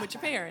at home with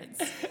your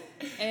parents.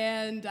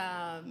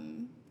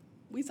 And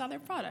we saw their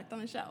product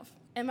on the shelf.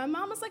 And my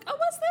mom was like, oh,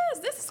 what's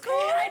this? This is cool.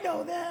 Hey, I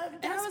know them.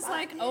 And I was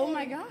like, oh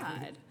my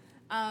God.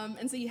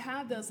 And so you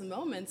have those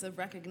moments of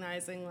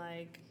recognizing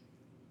like,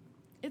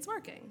 it's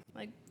working.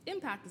 Like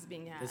impact is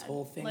being had. This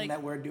whole thing like,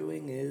 that we're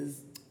doing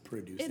is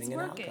producing an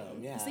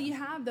outcome. Yeah. So you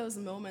have those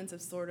moments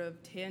of sort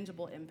of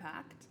tangible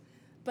impact.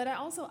 But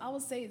I will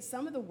say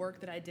some of the work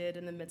that I did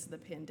in the midst of the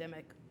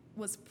pandemic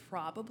was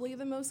probably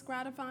the most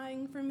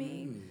gratifying for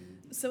me.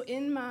 So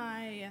in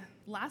my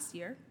last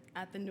year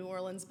at the New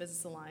Orleans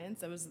Business Alliance,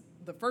 that was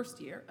the first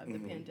year of the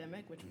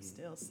pandemic, which was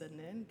still sitting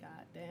in,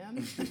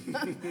 goddamn.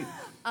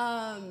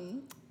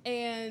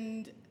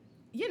 And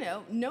you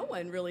know, no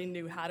one really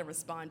knew how to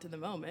respond to the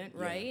moment,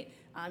 right?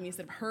 You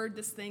sort of heard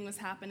this thing was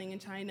happening in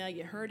China,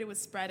 you heard it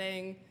was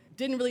spreading,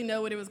 didn't really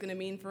know what it was gonna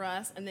mean for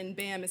us, and then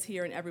bam, it's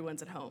here and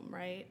everyone's at home,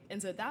 right? And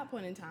so at that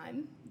point in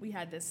time, we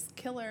had this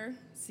killer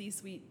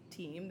C-suite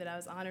team that I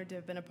was honored to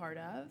have been a part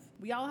of.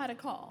 We all had a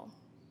call.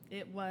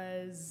 It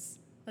was,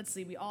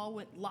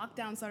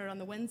 lockdown started on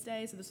the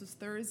Wednesday, so this was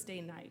Thursday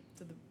night,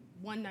 so the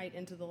one night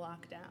into the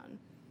lockdown.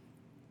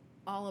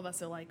 All of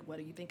us are like, what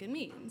do you think it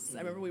means? I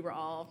remember we were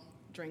all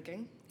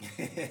drinking.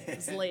 It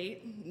was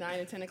late, 9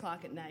 or 10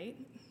 o'clock at night.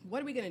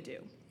 What are we gonna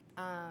do?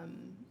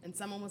 And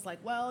someone was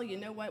like, well, you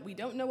know what? We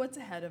don't know what's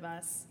ahead of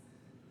us.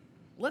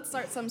 Let's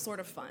start some sort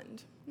of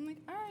fund. I'm like,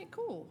 all right,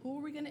 cool. Who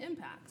are we gonna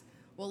impact?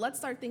 Well, let's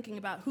start thinking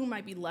about who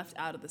might be left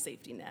out of the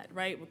safety net,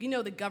 right? You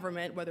know, the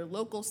government, whether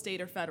local,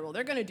 state, or federal,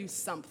 they're gonna do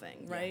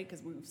something, right?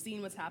 Because we've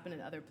seen what's happened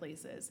in other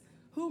places.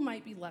 Who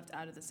might be left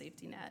out of the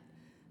safety net?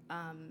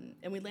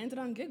 And we landed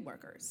on gig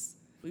workers.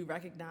 We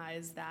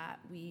recognize that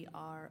we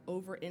are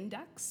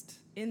over-indexed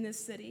in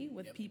this city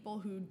with people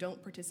who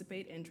don't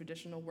participate in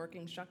traditional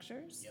working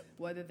structures,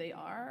 whether they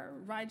are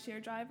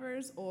rideshare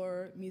drivers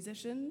or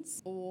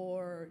musicians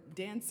or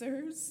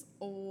dancers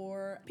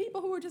or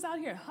people who are just out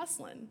here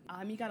hustling.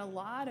 You got a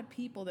lot of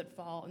people that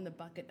fall in the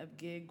bucket of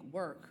gig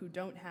work who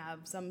don't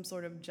have some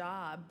sort of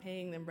job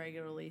paying them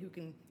regularly who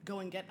can go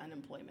and get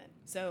unemployment.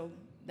 So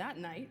that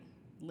night,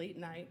 late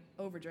night,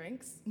 over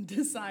drinks,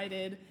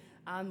 decided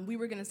we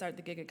were going to start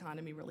the Gig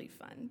Economy Relief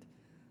Fund.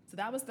 So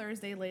that was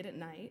Thursday late at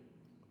night,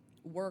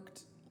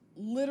 worked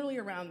literally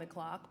around the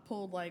clock,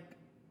 pulled like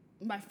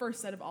my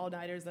first set of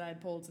all-nighters that I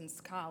had pulled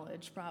since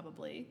college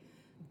probably,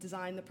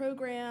 designed the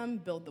program,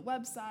 built the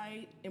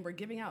website, and we're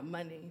giving out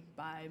money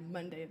by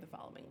Monday of the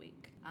following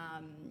week.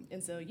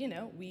 And so, you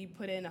know, we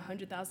put in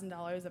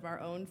 $100,000 of our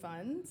own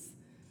funds.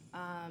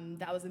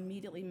 That was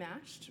immediately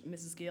matched.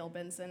 Mrs. Gail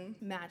Benson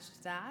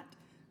matched that.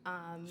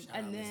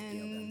 And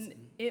then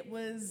it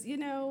was, you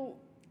know,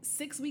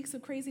 6 weeks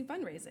of crazy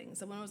fundraising.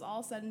 So when it was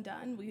all said and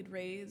done, we had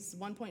raised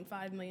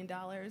 $1.5 million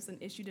and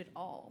issued it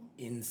all.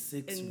 In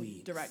 6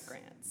 weeks? Direct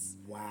grants.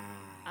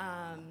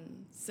 Wow.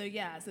 So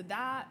yeah, so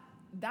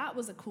that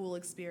was a cool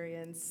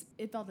experience.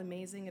 It felt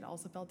amazing. It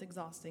also felt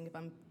exhausting, if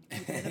I'm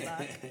keeping it a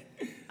buck.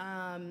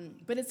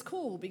 But it's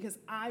cool because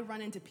I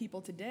run into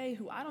people today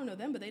who I don't know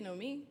them, but they know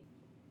me.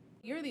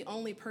 You're the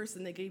only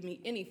person that gave me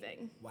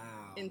anything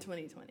in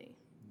 2020.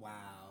 Wow.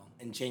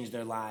 And changed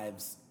their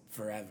lives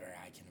forever,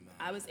 I can imagine.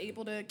 I was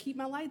able to keep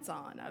my lights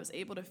on. I was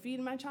able to feed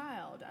my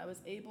child. I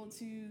was able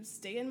to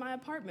stay in my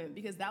apartment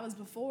because that was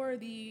before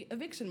the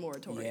eviction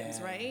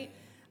moratoriums, right?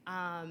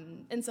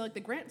 And so like the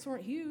grants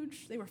weren't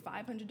huge. They were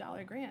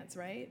 $500 grants,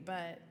 right?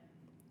 But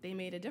they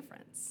made a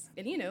difference.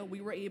 And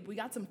we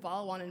got some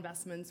follow-on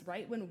investments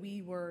right when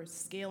we were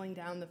scaling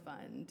down the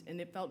fund.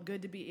 And it felt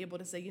good to be able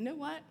to say, you know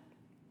what?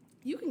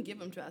 You can give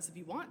them to us if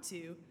you want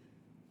to,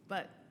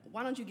 but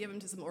why don't you give them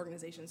to some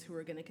organizations who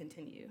are going to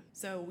continue?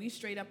 So we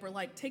straight up were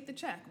like, take the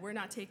check. We're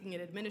not taking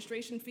an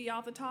administration fee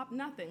off the top,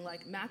 nothing.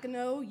 Like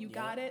Mackinac, you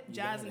got it.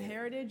 Jazz and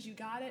Heritage, you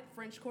got it.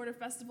 French Quarter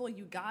Festival,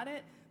 you got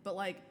it. But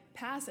like,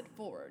 pass it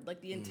forward. Like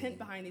the intent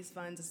behind these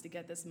funds is to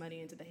get this money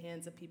into the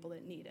hands of people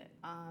that need it.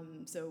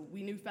 So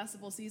we knew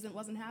festival season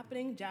wasn't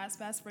happening. Jazz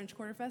Fest, French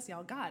Quarter Fest,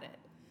 y'all got it.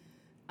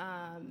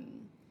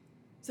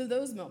 So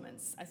those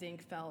moments, I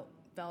think, felt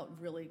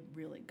really,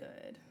 really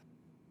good.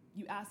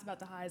 You asked about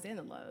the highs and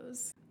the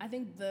lows. I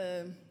think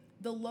the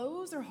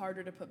lows are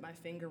harder to put my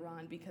finger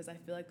on because I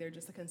feel like they're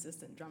just a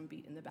consistent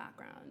drumbeat in the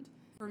background.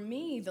 For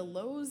me, the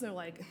lows are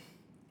like,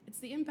 it's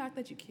the impact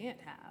that you can't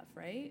have,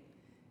 right?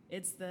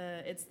 It's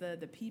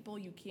the people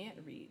you can't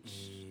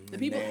reach. The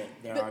people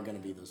there are going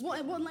to be those people.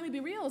 Well, let me be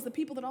real. It's the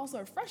people that also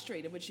are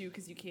frustrated with you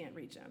because you can't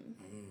reach them,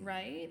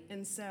 right?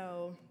 And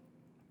so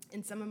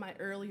in some of my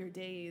earlier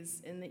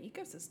days in the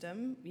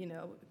ecosystem,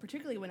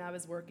 particularly when I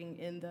was working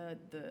in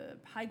the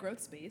high growth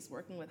space,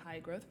 working with high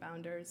growth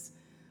founders,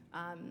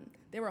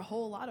 there were a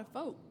whole lot of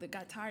folk that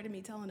got tired of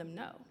me telling them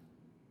no.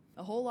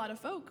 A whole lot of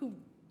folk who,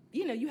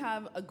 you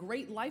have a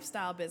great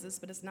lifestyle business,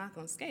 but it's not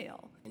going to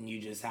scale. And you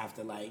just have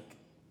to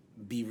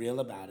be real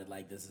about it.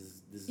 Like this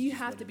is. You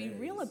have to be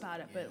real about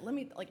it. But let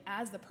me,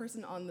 as the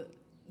person on the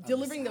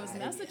delivering those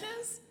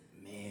messages,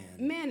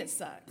 man, it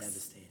sucks.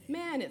 Devastating.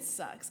 Man, it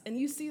sucks. And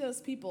you see those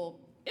people,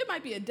 it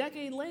might be a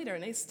decade later,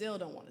 and they still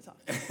don't want to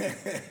talk to you.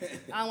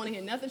 I don't want to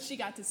hear nothing she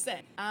got to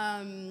say.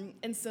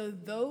 And so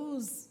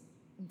those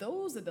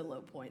are the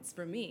low points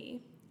for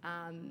me.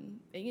 And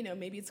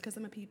maybe it's because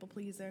I'm a people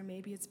pleaser.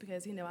 Maybe it's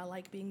because, I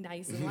like being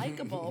nice and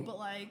likable. But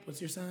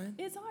what's your sign?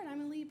 It's hard.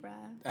 I'm a Libra.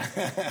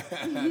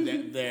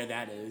 there,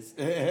 that is.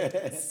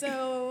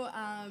 So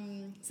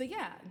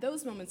yeah,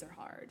 those moments are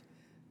hard.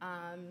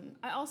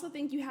 I also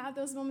think you have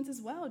those moments as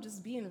well,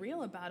 just being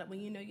real about it when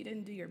you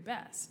didn't do your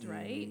best,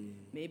 right?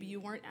 Maybe you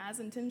weren't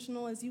as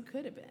intentional as you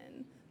could have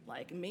been.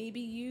 Like maybe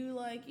you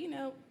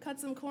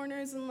cut some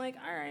corners and all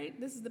right,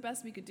 this is the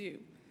best we could do.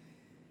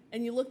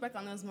 And you look back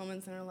on those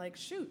moments and are like,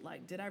 shoot,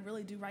 did I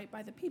really do right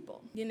by the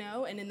people?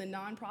 And in the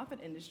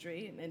nonprofit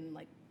industry, and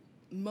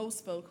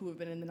most folk who have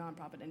been in the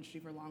nonprofit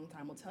industry for a long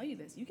time will tell you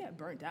this, you get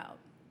burnt out.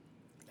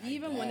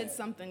 Even when it's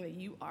something that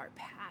you are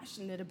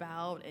passionate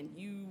about and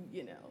you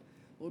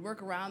would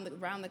work around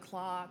the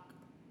clock,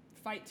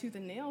 fight tooth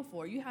and nail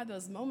for, you have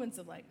those moments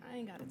of I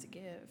ain't got it to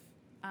give.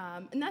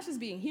 And that's just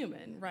being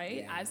human, right?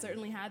 Yeah. I've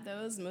certainly had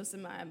those. Most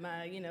of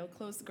my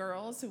close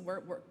girls who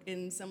work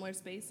in similar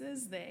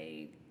spaces,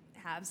 they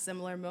have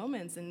similar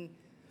moments, and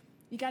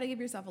you got to give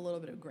yourself a little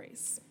bit of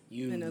grace.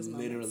 You in those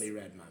literally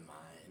moments. read my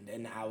mind,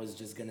 and I was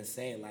just gonna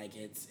say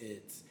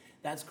it's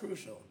that's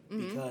crucial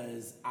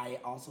because I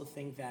also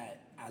think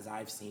that as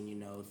I've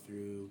seen,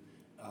 through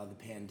the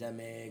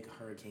pandemic,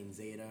 Hurricane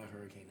Zeta,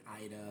 Hurricane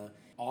Ida,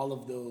 all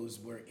of those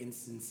were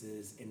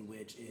instances in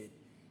which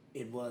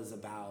it was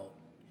about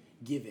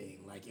giving,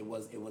 it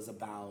was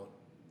about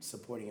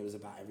supporting. It was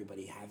about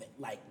everybody having,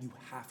 you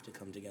have to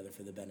come together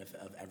for the benefit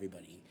of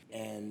everybody.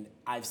 And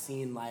I've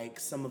seen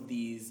some of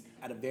these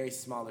at a very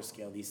smaller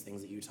scale, these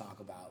things that you talk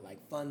about,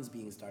 funds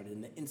being started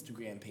and the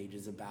Instagram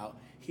pages about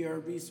here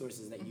are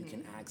resources that you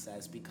can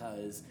access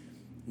because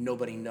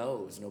nobody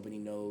knows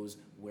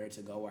where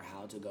to go or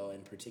how to go.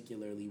 And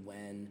particularly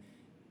when,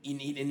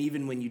 and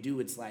even when you do,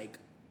 it's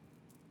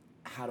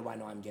how do I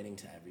know I'm getting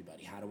to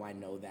everybody? How do I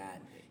know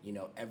that,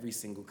 every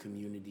single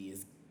community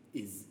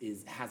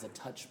has a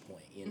touch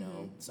point,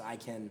 So I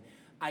can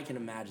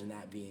imagine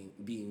that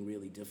being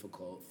really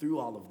difficult. Through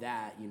all of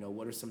that,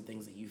 what are some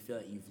things that you feel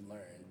that you've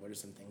learned? What are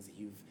some things that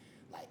you've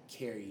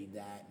carried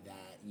that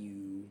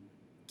you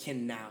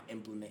can now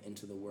implement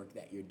into the work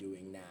that you're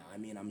doing now? I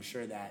mean, I'm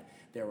sure that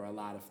there were a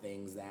lot of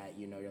things that,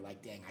 you're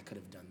dang, I could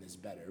have done this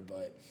better.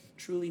 But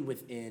truly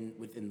within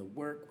the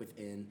work,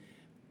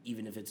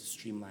 even if it's a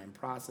streamlined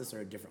process or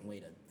a different way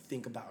to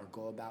think about or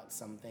go about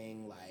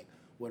something,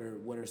 what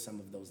are some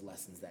of those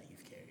lessons that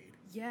you've carried?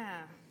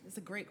 Yeah, it's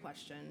a great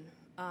question.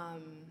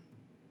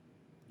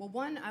 Well,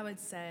 one, I would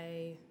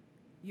say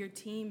your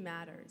team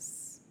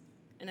matters.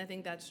 And I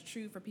think that's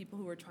true for people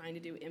who are trying to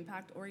do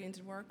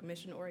impact-oriented work,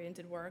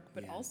 mission-oriented work,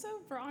 but also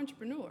for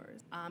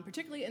entrepreneurs,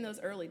 particularly in those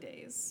early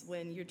days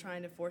when you're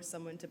trying to force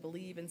someone to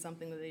believe in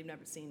something that they've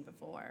never seen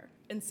before.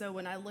 And so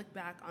when I look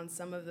back on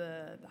some of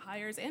the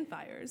hires and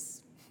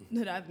fires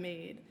that I've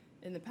made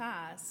in the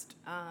past,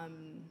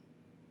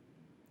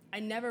 I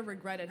never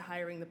regretted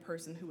hiring the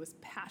person who was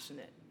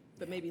passionate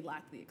but maybe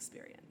lacked the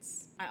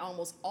experience. I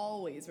almost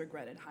always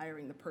regretted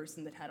hiring the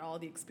person that had all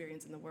the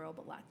experience in the world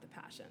but lacked the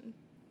passion.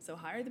 So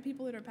hire the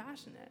people that are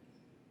passionate.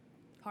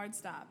 Hard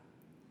stop.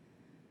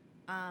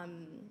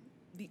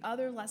 The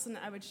other lesson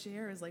I would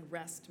share is like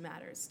rest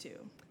matters too.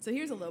 So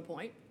here's a low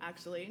point,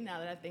 actually, now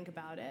that I think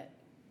about it.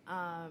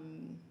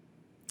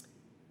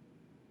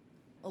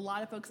 A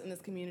lot of folks in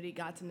this community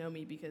got to know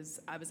me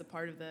because I was a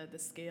part of the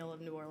scale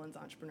of New Orleans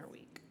Entrepreneur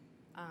Week.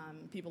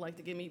 People like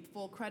to give me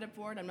full credit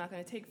for it. I'm not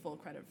going to take full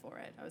credit for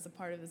it. I was a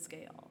part of the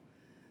scale.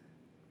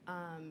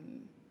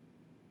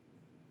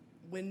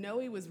 When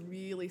Noe was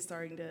really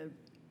starting to,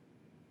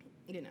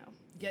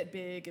 get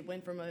big, it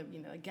went from a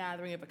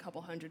gathering of a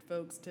couple hundred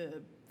folks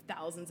to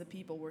thousands of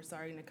people were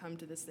starting to come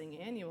to this thing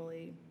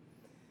annually.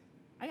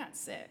 I got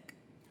sick.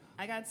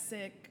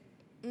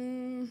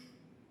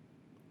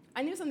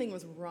 I knew something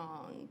was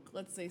wrong.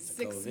 Let's say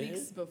 6 COVID?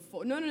 weeks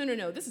before.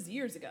 No. This is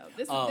years ago.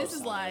 This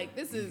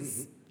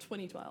is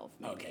 2012.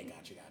 Maybe. Okay,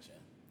 gotcha.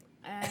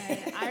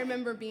 And I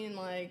remember being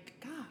like,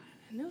 God,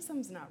 I know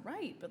something's not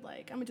right, but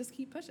like, I'm gonna just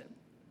keep pushing.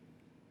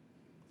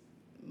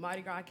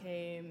 Mardi Gras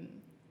came,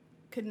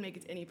 couldn't make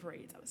it to any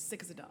parades. I was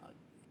sick as a dog.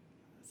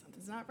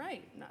 Something's not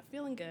right, not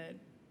feeling good.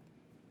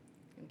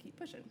 Gonna keep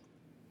pushing.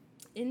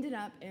 Ended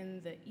up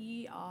in the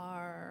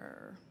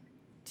ER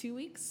 2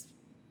 weeks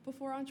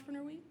before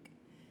Entrepreneur Week.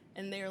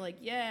 And they were like,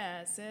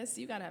 yeah, sis,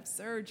 you gotta have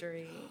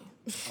surgery.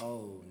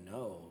 Oh,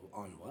 no.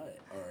 On what?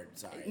 Or,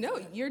 sorry. No,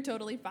 you're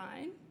totally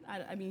fine.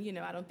 I mean,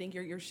 I don't think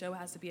your show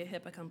has to be a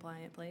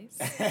HIPAA-compliant place.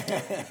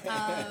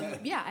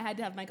 Yeah, I had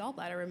to have my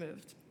gallbladder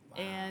removed. Wow.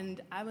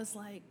 And I was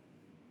like,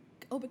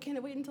 oh, but can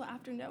it wait until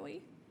after Noe?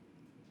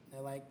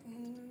 They're like,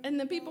 And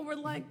the people were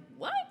like,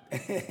 what?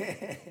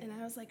 And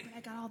I was like, but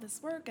I got all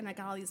this work, and I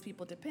got all these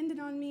people dependent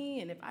on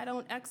me, and if I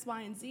don't X,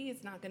 Y, and Z,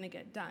 it's not gonna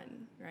get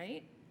done,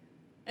 right?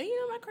 And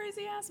my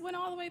crazy ass went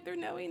all the way through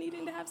Noe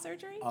needing to have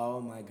surgery. Oh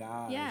my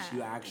gosh. Yeah.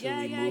 You actually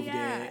moved it.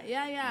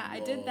 Yeah. Whoa. I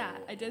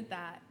did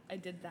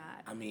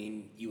that. I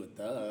mean, you a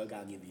thug.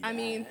 I'll give you that. I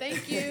mean,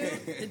 thank you.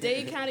 The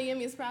Dade County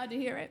Emmy is proud to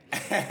hear it.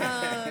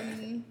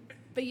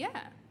 But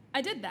yeah,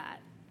 I did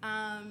that.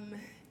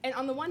 And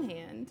on the one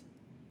hand,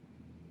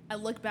 I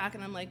look back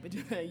and I'm like, but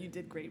you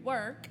did great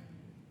work.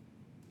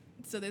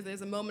 So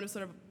there's a moment of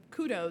sort of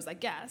kudos, I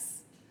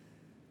guess.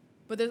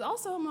 But there's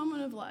also a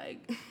moment of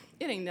like,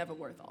 it ain't never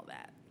worth all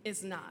that.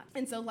 It's not.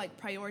 And so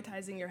like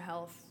prioritizing your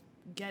health,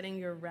 getting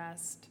your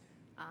rest,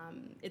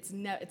 it's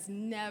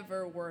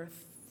never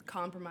worth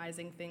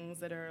compromising things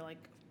that are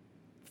like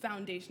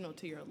foundational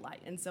to your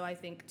life. And so I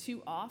think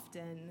too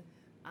often,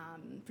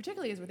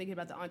 particularly as we're thinking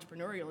about the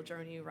entrepreneurial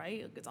journey,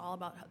 right? It's all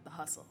about the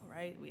hustle,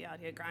 right? We out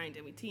here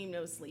grinding, we team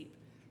no sleep.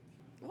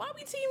 Why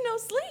we team no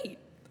sleep?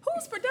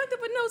 Who's productive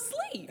with no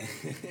sleep?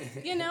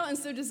 And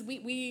so just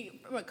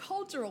we from a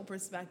cultural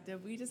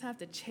perspective, we just have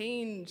to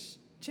change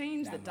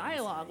the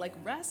dialogue. Like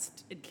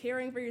rest and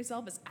caring for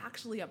yourself is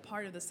actually a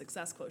part of the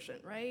success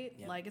quotient, right?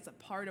 Yep. Like it's a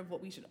part of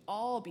what we should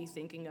all be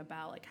thinking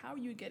about. Like how are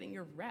you getting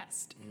your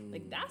rest?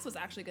 Like that's what's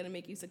actually gonna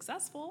make you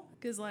successful.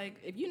 Because like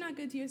if you're not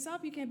good to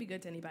yourself, you can't be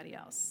good to anybody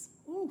else.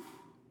 Oof.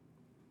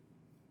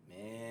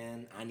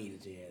 Man, I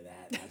needed to hear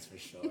that, that's for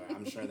sure.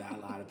 I'm sure that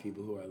a lot of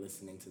people who are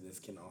listening to this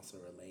can also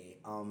relate.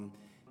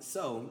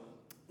 So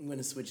I'm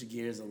gonna switch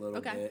gears a little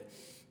bit.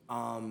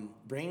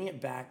 Bringing it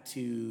back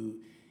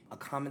to a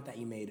comment that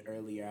you made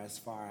earlier as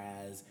far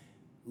as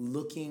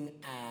looking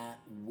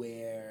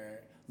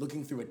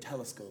through a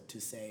telescope to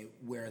say,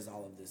 where is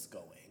all of this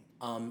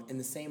going? In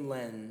the same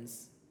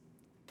lens,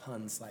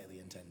 pun slightly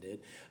intended,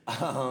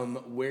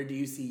 where do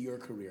you see your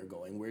career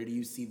going? Where do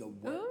you see the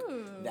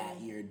work that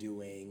you're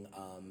doing,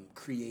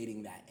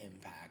 creating that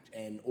impact?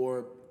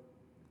 Or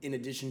in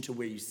addition to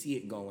where you see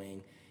it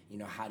going,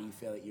 how do you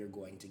feel that you're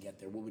going to get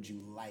there? What would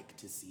you like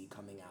to see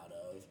coming out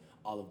of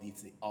all of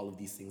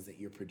these things that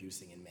you're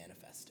producing and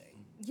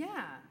manifesting?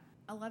 Yeah,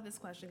 I love this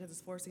question because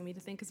it's forcing me to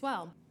think as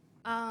well.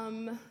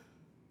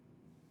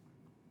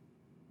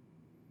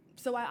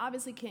 So I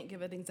obviously can't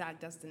give an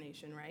exact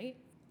destination, right?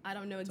 I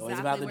don't know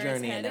exactly where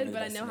it's headed,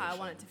 but I know how I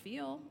want it to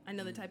feel. I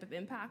know the type of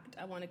impact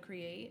I want to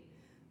create.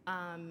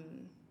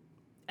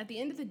 At the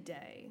end of the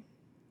day,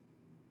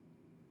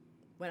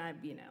 when I,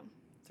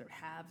 sort of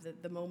have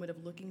the moment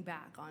of looking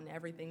back on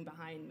everything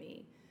behind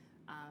me,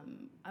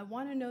 I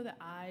want to know that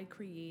I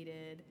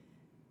created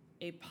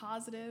a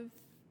positive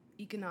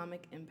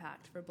economic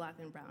impact for Black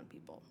and brown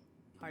people.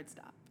 Hard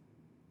stop.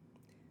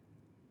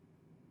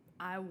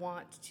 I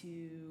want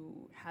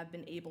to have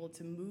been able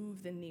to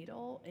move the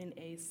needle in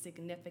a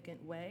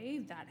significant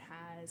way that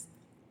has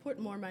put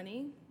more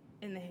money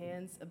in the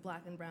hands of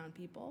Black and brown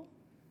people,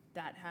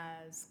 that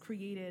has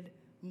created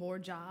more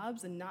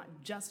jobs, and not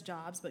just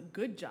jobs, but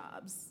good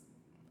jobs.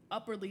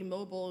 Upwardly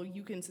mobile,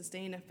 you can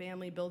sustain a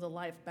family, build a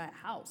life, buy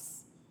a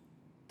house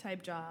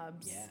type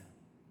jobs. Yeah.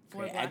 For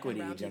Create Black equity,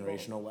 and brown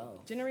generational people.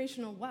 wealth.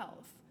 Generational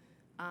wealth.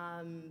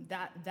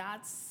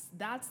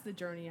 That's the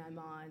journey I'm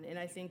on. And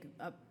I think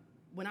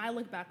when I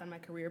look back on my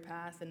career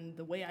path and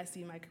the way I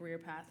see my career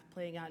path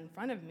playing out in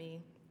front of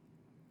me,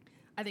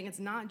 I think it's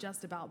not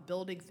just about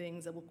building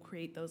things that will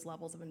create those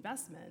levels of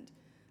investment,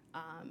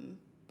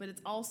 but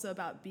it's also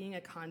about being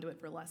a conduit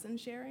for lesson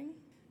sharing.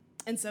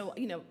 And so,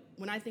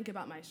 when I think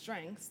about my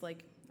strengths,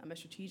 like I'm a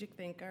strategic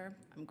thinker.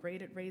 I'm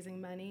great at raising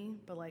money,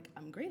 but like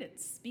I'm great at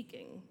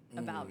speaking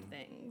about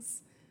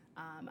things.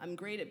 I'm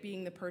great at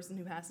being the person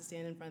who has to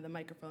stand in front of the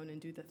microphone and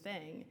do the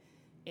thing.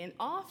 And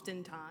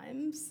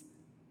oftentimes,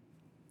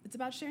 it's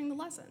about sharing the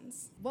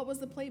lessons. What was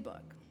the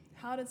playbook?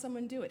 How did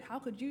someone do it? How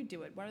could you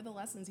do it? What are the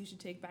lessons you should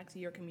take back to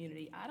your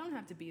community? I don't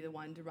have to be the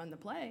one to run the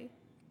play,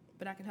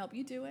 but I can help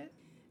you do it.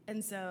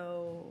 And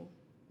so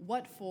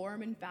what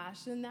form and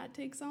fashion that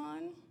takes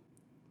on,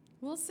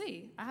 we'll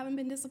see. I haven't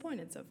been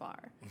disappointed so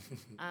far.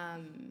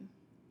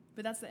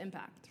 But that's the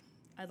impact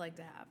I'd like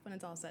to have when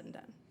it's all said and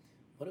done.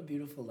 What a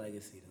beautiful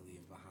legacy to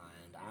leave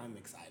behind. I'm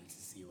excited to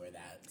see where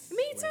that's,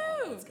 Me where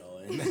all too. that's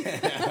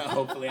going.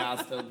 Hopefully I'll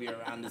still be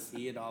around to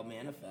see it all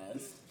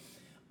manifest.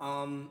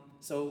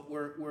 So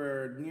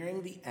we're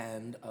nearing the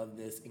end of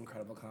this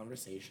incredible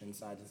conversation,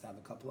 so I just have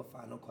a couple of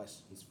final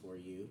questions for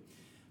you.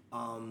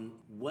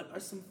 What are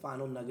some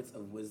final nuggets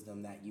of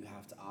wisdom that you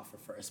have to offer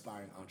for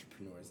aspiring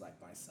entrepreneurs like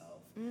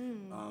myself?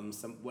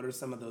 What are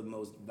some of the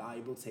most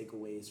valuable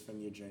takeaways from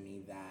your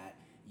journey that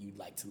you'd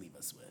like to leave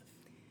us with?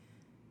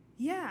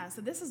 Yeah, so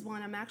this is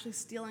one, I'm actually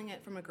stealing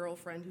it from a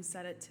girlfriend who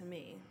said it to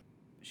me.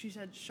 She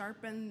said,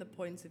 sharpen the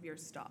points of your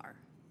star.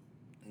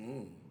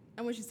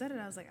 And when she said it,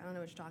 I was like, I don't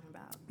know what you're talking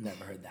about.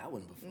 Never heard that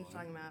one before. What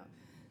you're talking about.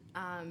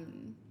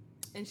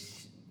 And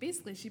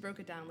basically, she broke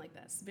it down like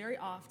this. Very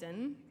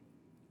often,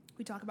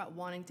 we talk about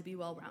wanting to be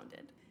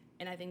well-rounded.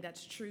 And I think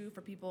that's true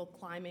for people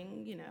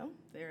climbing,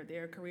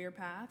 their career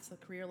paths, the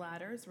career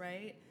ladders,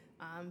 right?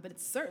 But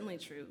it's certainly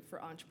true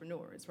for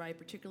entrepreneurs, right?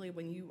 Particularly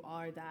when you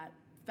are that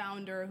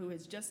founder who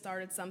has just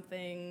started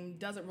something,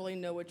 doesn't really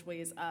know which way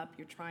is up,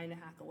 you're trying to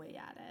hack away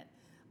at it.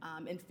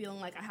 And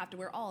feeling like I have to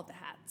wear all of the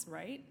hats,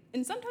 right?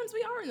 And sometimes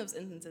we are in those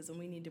instances when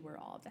we need to wear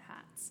all of the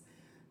hats.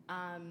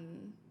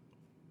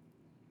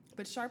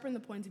 But sharpen the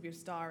points of your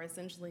star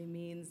essentially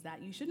means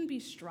that you shouldn't be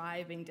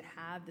striving to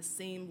have the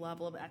same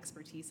level of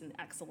expertise and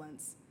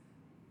excellence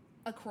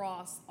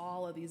across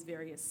all of these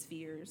various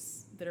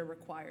spheres that are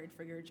required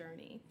for your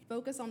journey.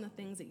 Focus on the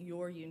things that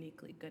you're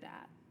uniquely good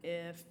at.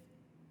 If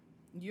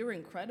you're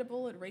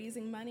incredible at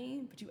raising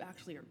money, but you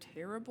actually are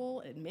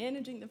terrible at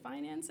managing the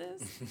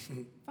finances,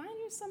 find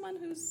you someone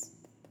whose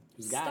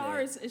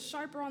star is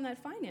sharper on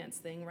that finance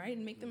thing, right?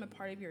 And make them a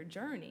part of your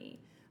journey.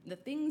 The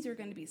things you're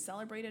going to be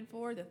celebrated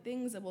for, the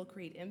things that will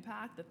create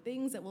impact, the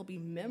things that will be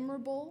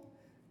memorable,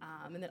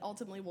 and that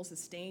ultimately will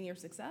sustain your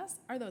success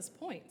are those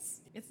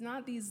points. It's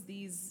not these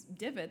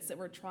divots that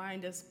we're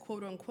trying to,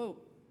 quote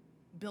unquote,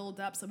 build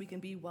up so we can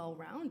be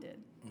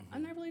well-rounded.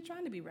 I'm not really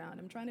trying to be round.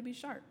 I'm trying to be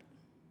sharp.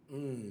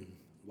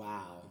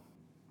 Wow.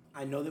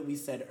 I know that we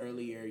said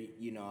earlier,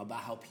 about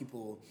how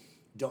people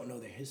don't know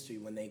their history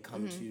when they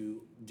come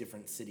to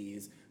different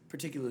cities,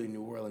 particularly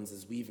New Orleans,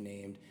 as we've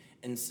named.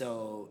 And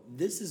so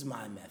this is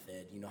my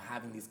method,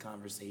 having these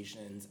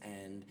conversations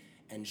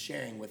and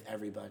sharing with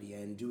everybody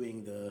and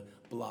doing the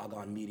blog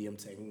on Medium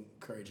to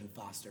encourage and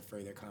foster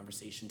further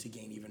conversation to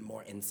gain even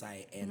more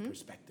insight and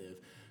perspective.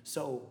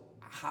 So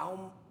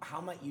how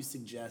might you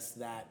suggest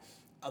that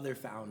other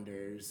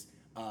founders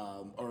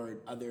or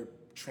other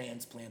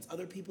transplants,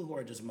 other people who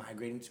are just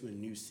migrating to a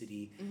new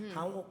city,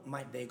 how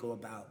might they go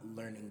about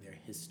learning their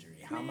history?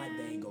 How might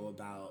they go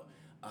about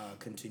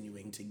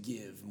continuing to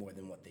give more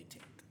than what they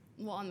take?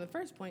 Well, on the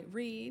first point,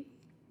 read.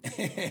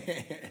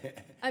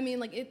 I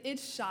mean,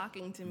 it's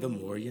shocking to me. The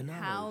more you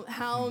know.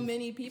 How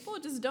many people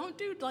just don't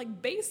do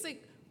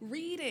basic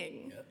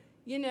reading. Yep.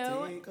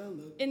 Take a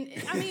look. And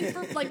I mean,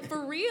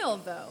 for real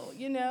though,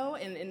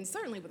 and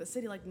certainly with a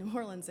city like New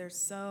Orleans, there's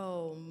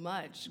so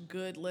much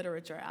good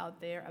literature out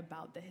there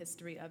about the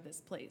history of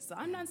this place. So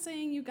I'm not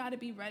saying you got to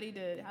be ready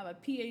to have a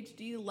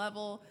PhD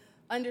level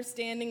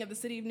understanding of the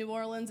city of New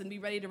Orleans and be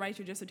ready to write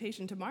your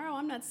dissertation tomorrow.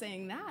 I'm not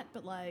saying that,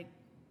 but read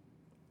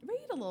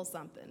a little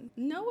something.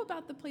 Know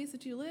about the place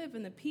that you live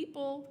and the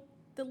people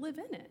that live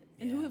in it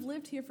and who have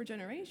lived here for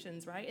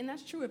generations, right? And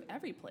that's true of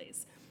every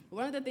place.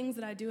 One of the things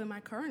that I do in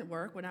my current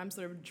work when I'm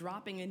sort of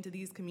dropping into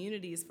these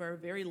communities for a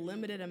very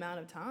limited amount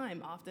of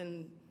time,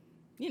 often,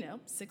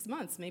 6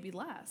 months, maybe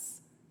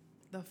less,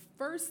 the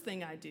first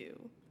thing I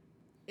do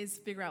is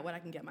figure out what I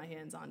can get my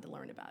hands on to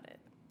learn about it.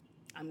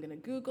 I'm going to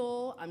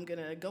Google, I'm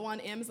going to go on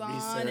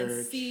Amazon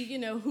and see,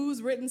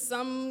 who's written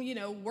some,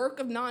 work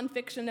of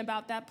nonfiction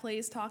about that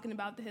place, talking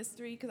about the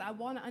history, because I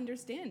want to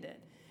understand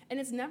it. And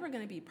it's never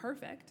going to be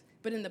perfect,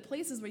 but in the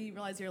places where you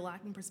realize you're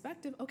lacking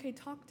perspective, okay,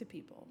 talk to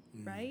people,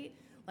 right?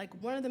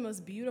 One of the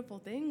most beautiful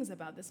things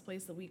about this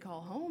place that we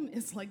call home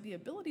is the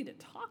ability to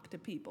talk to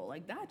people.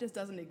 That just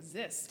doesn't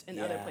exist in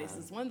other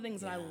places. One of the things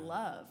that I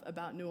love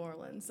about New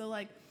Orleans. So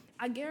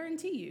I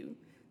guarantee you,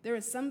 there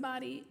is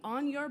somebody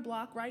on your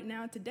block right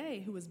now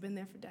today who has been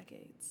there for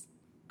decades.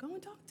 Go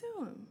and talk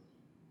to him.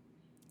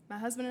 My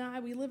husband and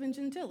I, we live in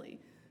Gentilly.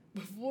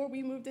 Before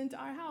we moved into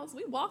our house,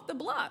 we walked the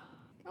block.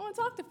 I want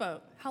to talk to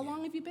folk. How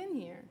long have you been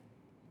here?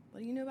 What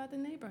do you know about the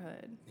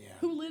neighborhood? Yeah.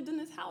 Who lived in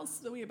this house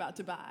that we're about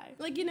to buy?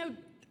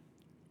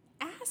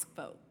 Ask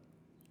folk.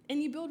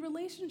 And you build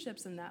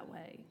relationships in that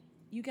way.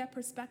 you get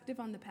perspective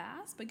on the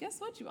past, but guess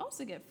what? You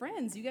also get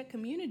friends. You get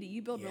community.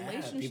 You build Yeah,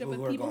 relationship people with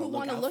who are people who gonna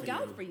want to look look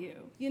out out for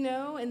you. You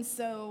know, and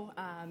so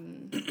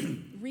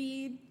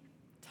read,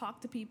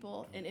 talk to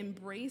people, and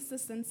embrace a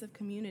sense of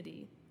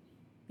community.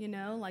 You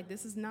know, like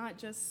this is not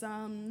just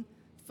some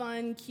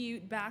fun,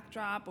 cute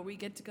backdrop where we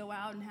get to go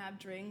out and have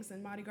drinks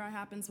and Mardi Gras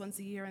happens once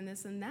a year and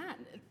this and that.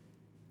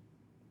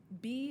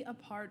 Be a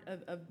part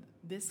of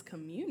this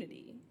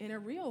community in a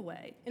real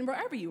way, and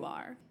wherever you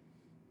are.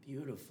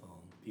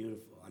 Beautiful,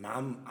 beautiful. And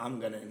I'm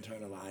gonna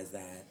internalize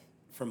that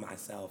for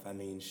myself. I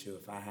mean, shoot,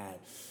 if I had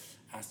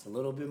asked a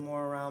little bit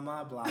more around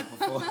my block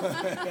before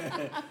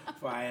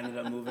before I ended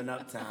up moving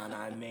uptown,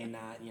 I may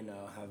not,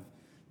 have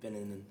been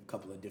in a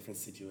couple of different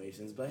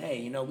situations. But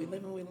hey, we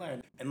live and we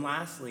learn. And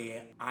lastly,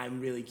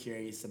 I'm really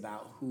curious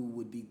about who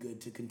would be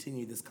good to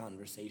continue this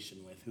conversation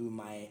with. Who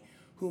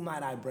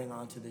might I bring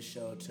onto the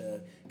show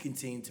to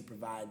continue to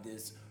provide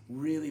this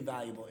really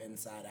valuable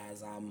insight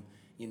as I'm,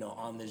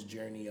 on this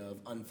journey of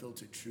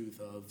unfiltered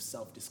truth, of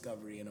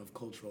self-discovery, and of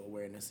cultural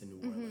awareness in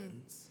New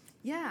Orleans?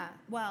 Yeah,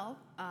 well,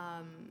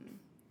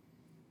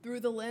 through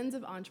the lens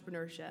of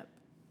entrepreneurship,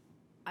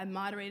 I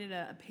moderated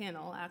a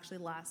panel actually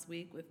last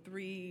week with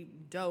 3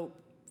 dope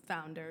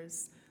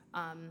founders,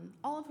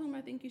 all of whom I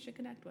think you should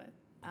connect with.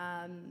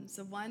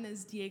 So one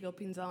is Diego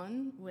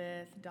Pinzon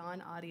with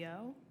Dawn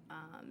Audio,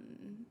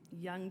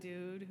 young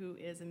dude who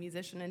is a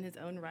musician in his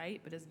own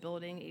right, but is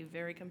building a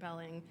very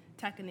compelling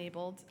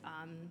tech-enabled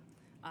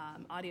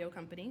audio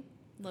company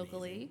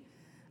locally.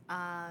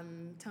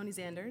 Tony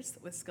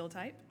Zanders with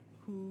SkillType,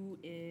 who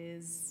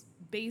is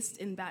based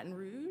in Baton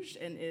Rouge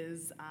and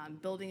is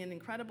building an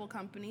incredible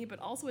company, but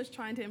also is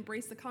trying to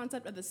embrace the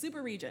concept of the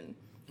super region,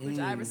 which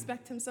I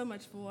respect him so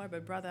much for,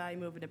 but brother, I ain't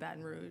moving to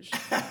Baton Rouge.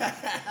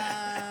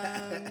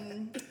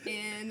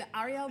 And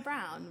Ariel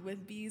Brown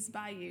with Bees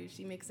Bayou.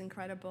 She makes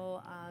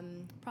incredible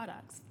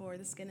products for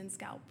the skin and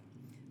scalp.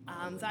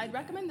 So I'd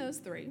recommend those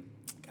 3.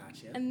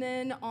 Gotcha. And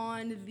then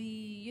on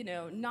the,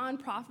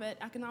 nonprofit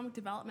economic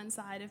development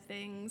side of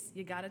things,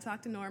 you got to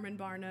talk to Norman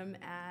Barnum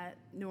at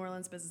New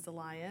Orleans Business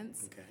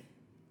Alliance. Okay.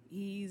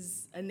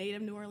 He's a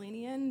native New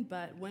Orleanian,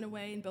 but went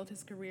away and built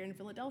his career in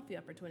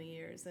Philadelphia for 20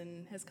 years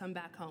and has come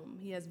back home.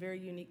 He has very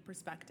unique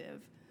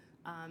perspective.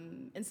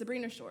 And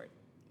Sabrina Short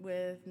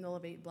with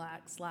Nolivate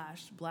Black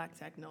 / Black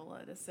Tech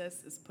NOLA. The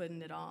sis is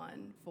putting it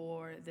on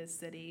for this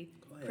city,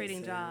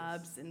 creating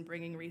jobs and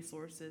bringing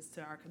resources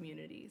to our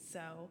community.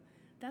 So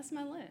that's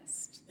my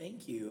list.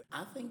 Thank you.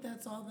 I think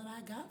that's all that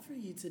I got for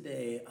you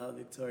today,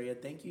 Victoria.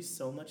 Thank you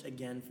so much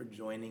again for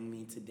joining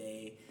me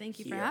today. Thank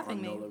you for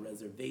having me. Here on NOLA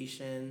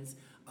Reservations.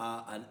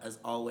 And as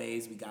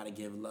always, we got to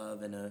give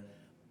love and a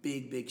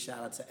big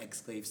shout out to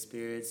Exclave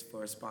Spirits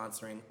for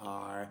sponsoring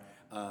our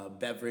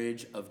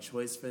beverage of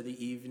choice for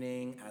the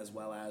evening, as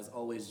well as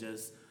always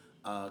just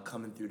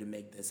coming through to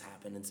make this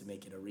happen and to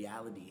make it a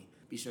reality.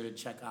 Be sure to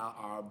check out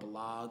our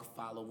blog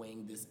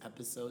following this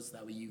episode so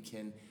that way you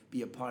can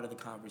be a part of the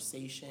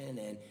conversation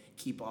and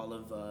keep all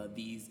of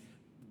these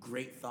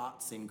great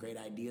thoughts and great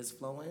ideas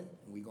flowing.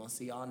 And we're going to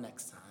see y'all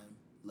next time.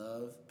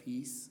 Love,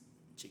 peace.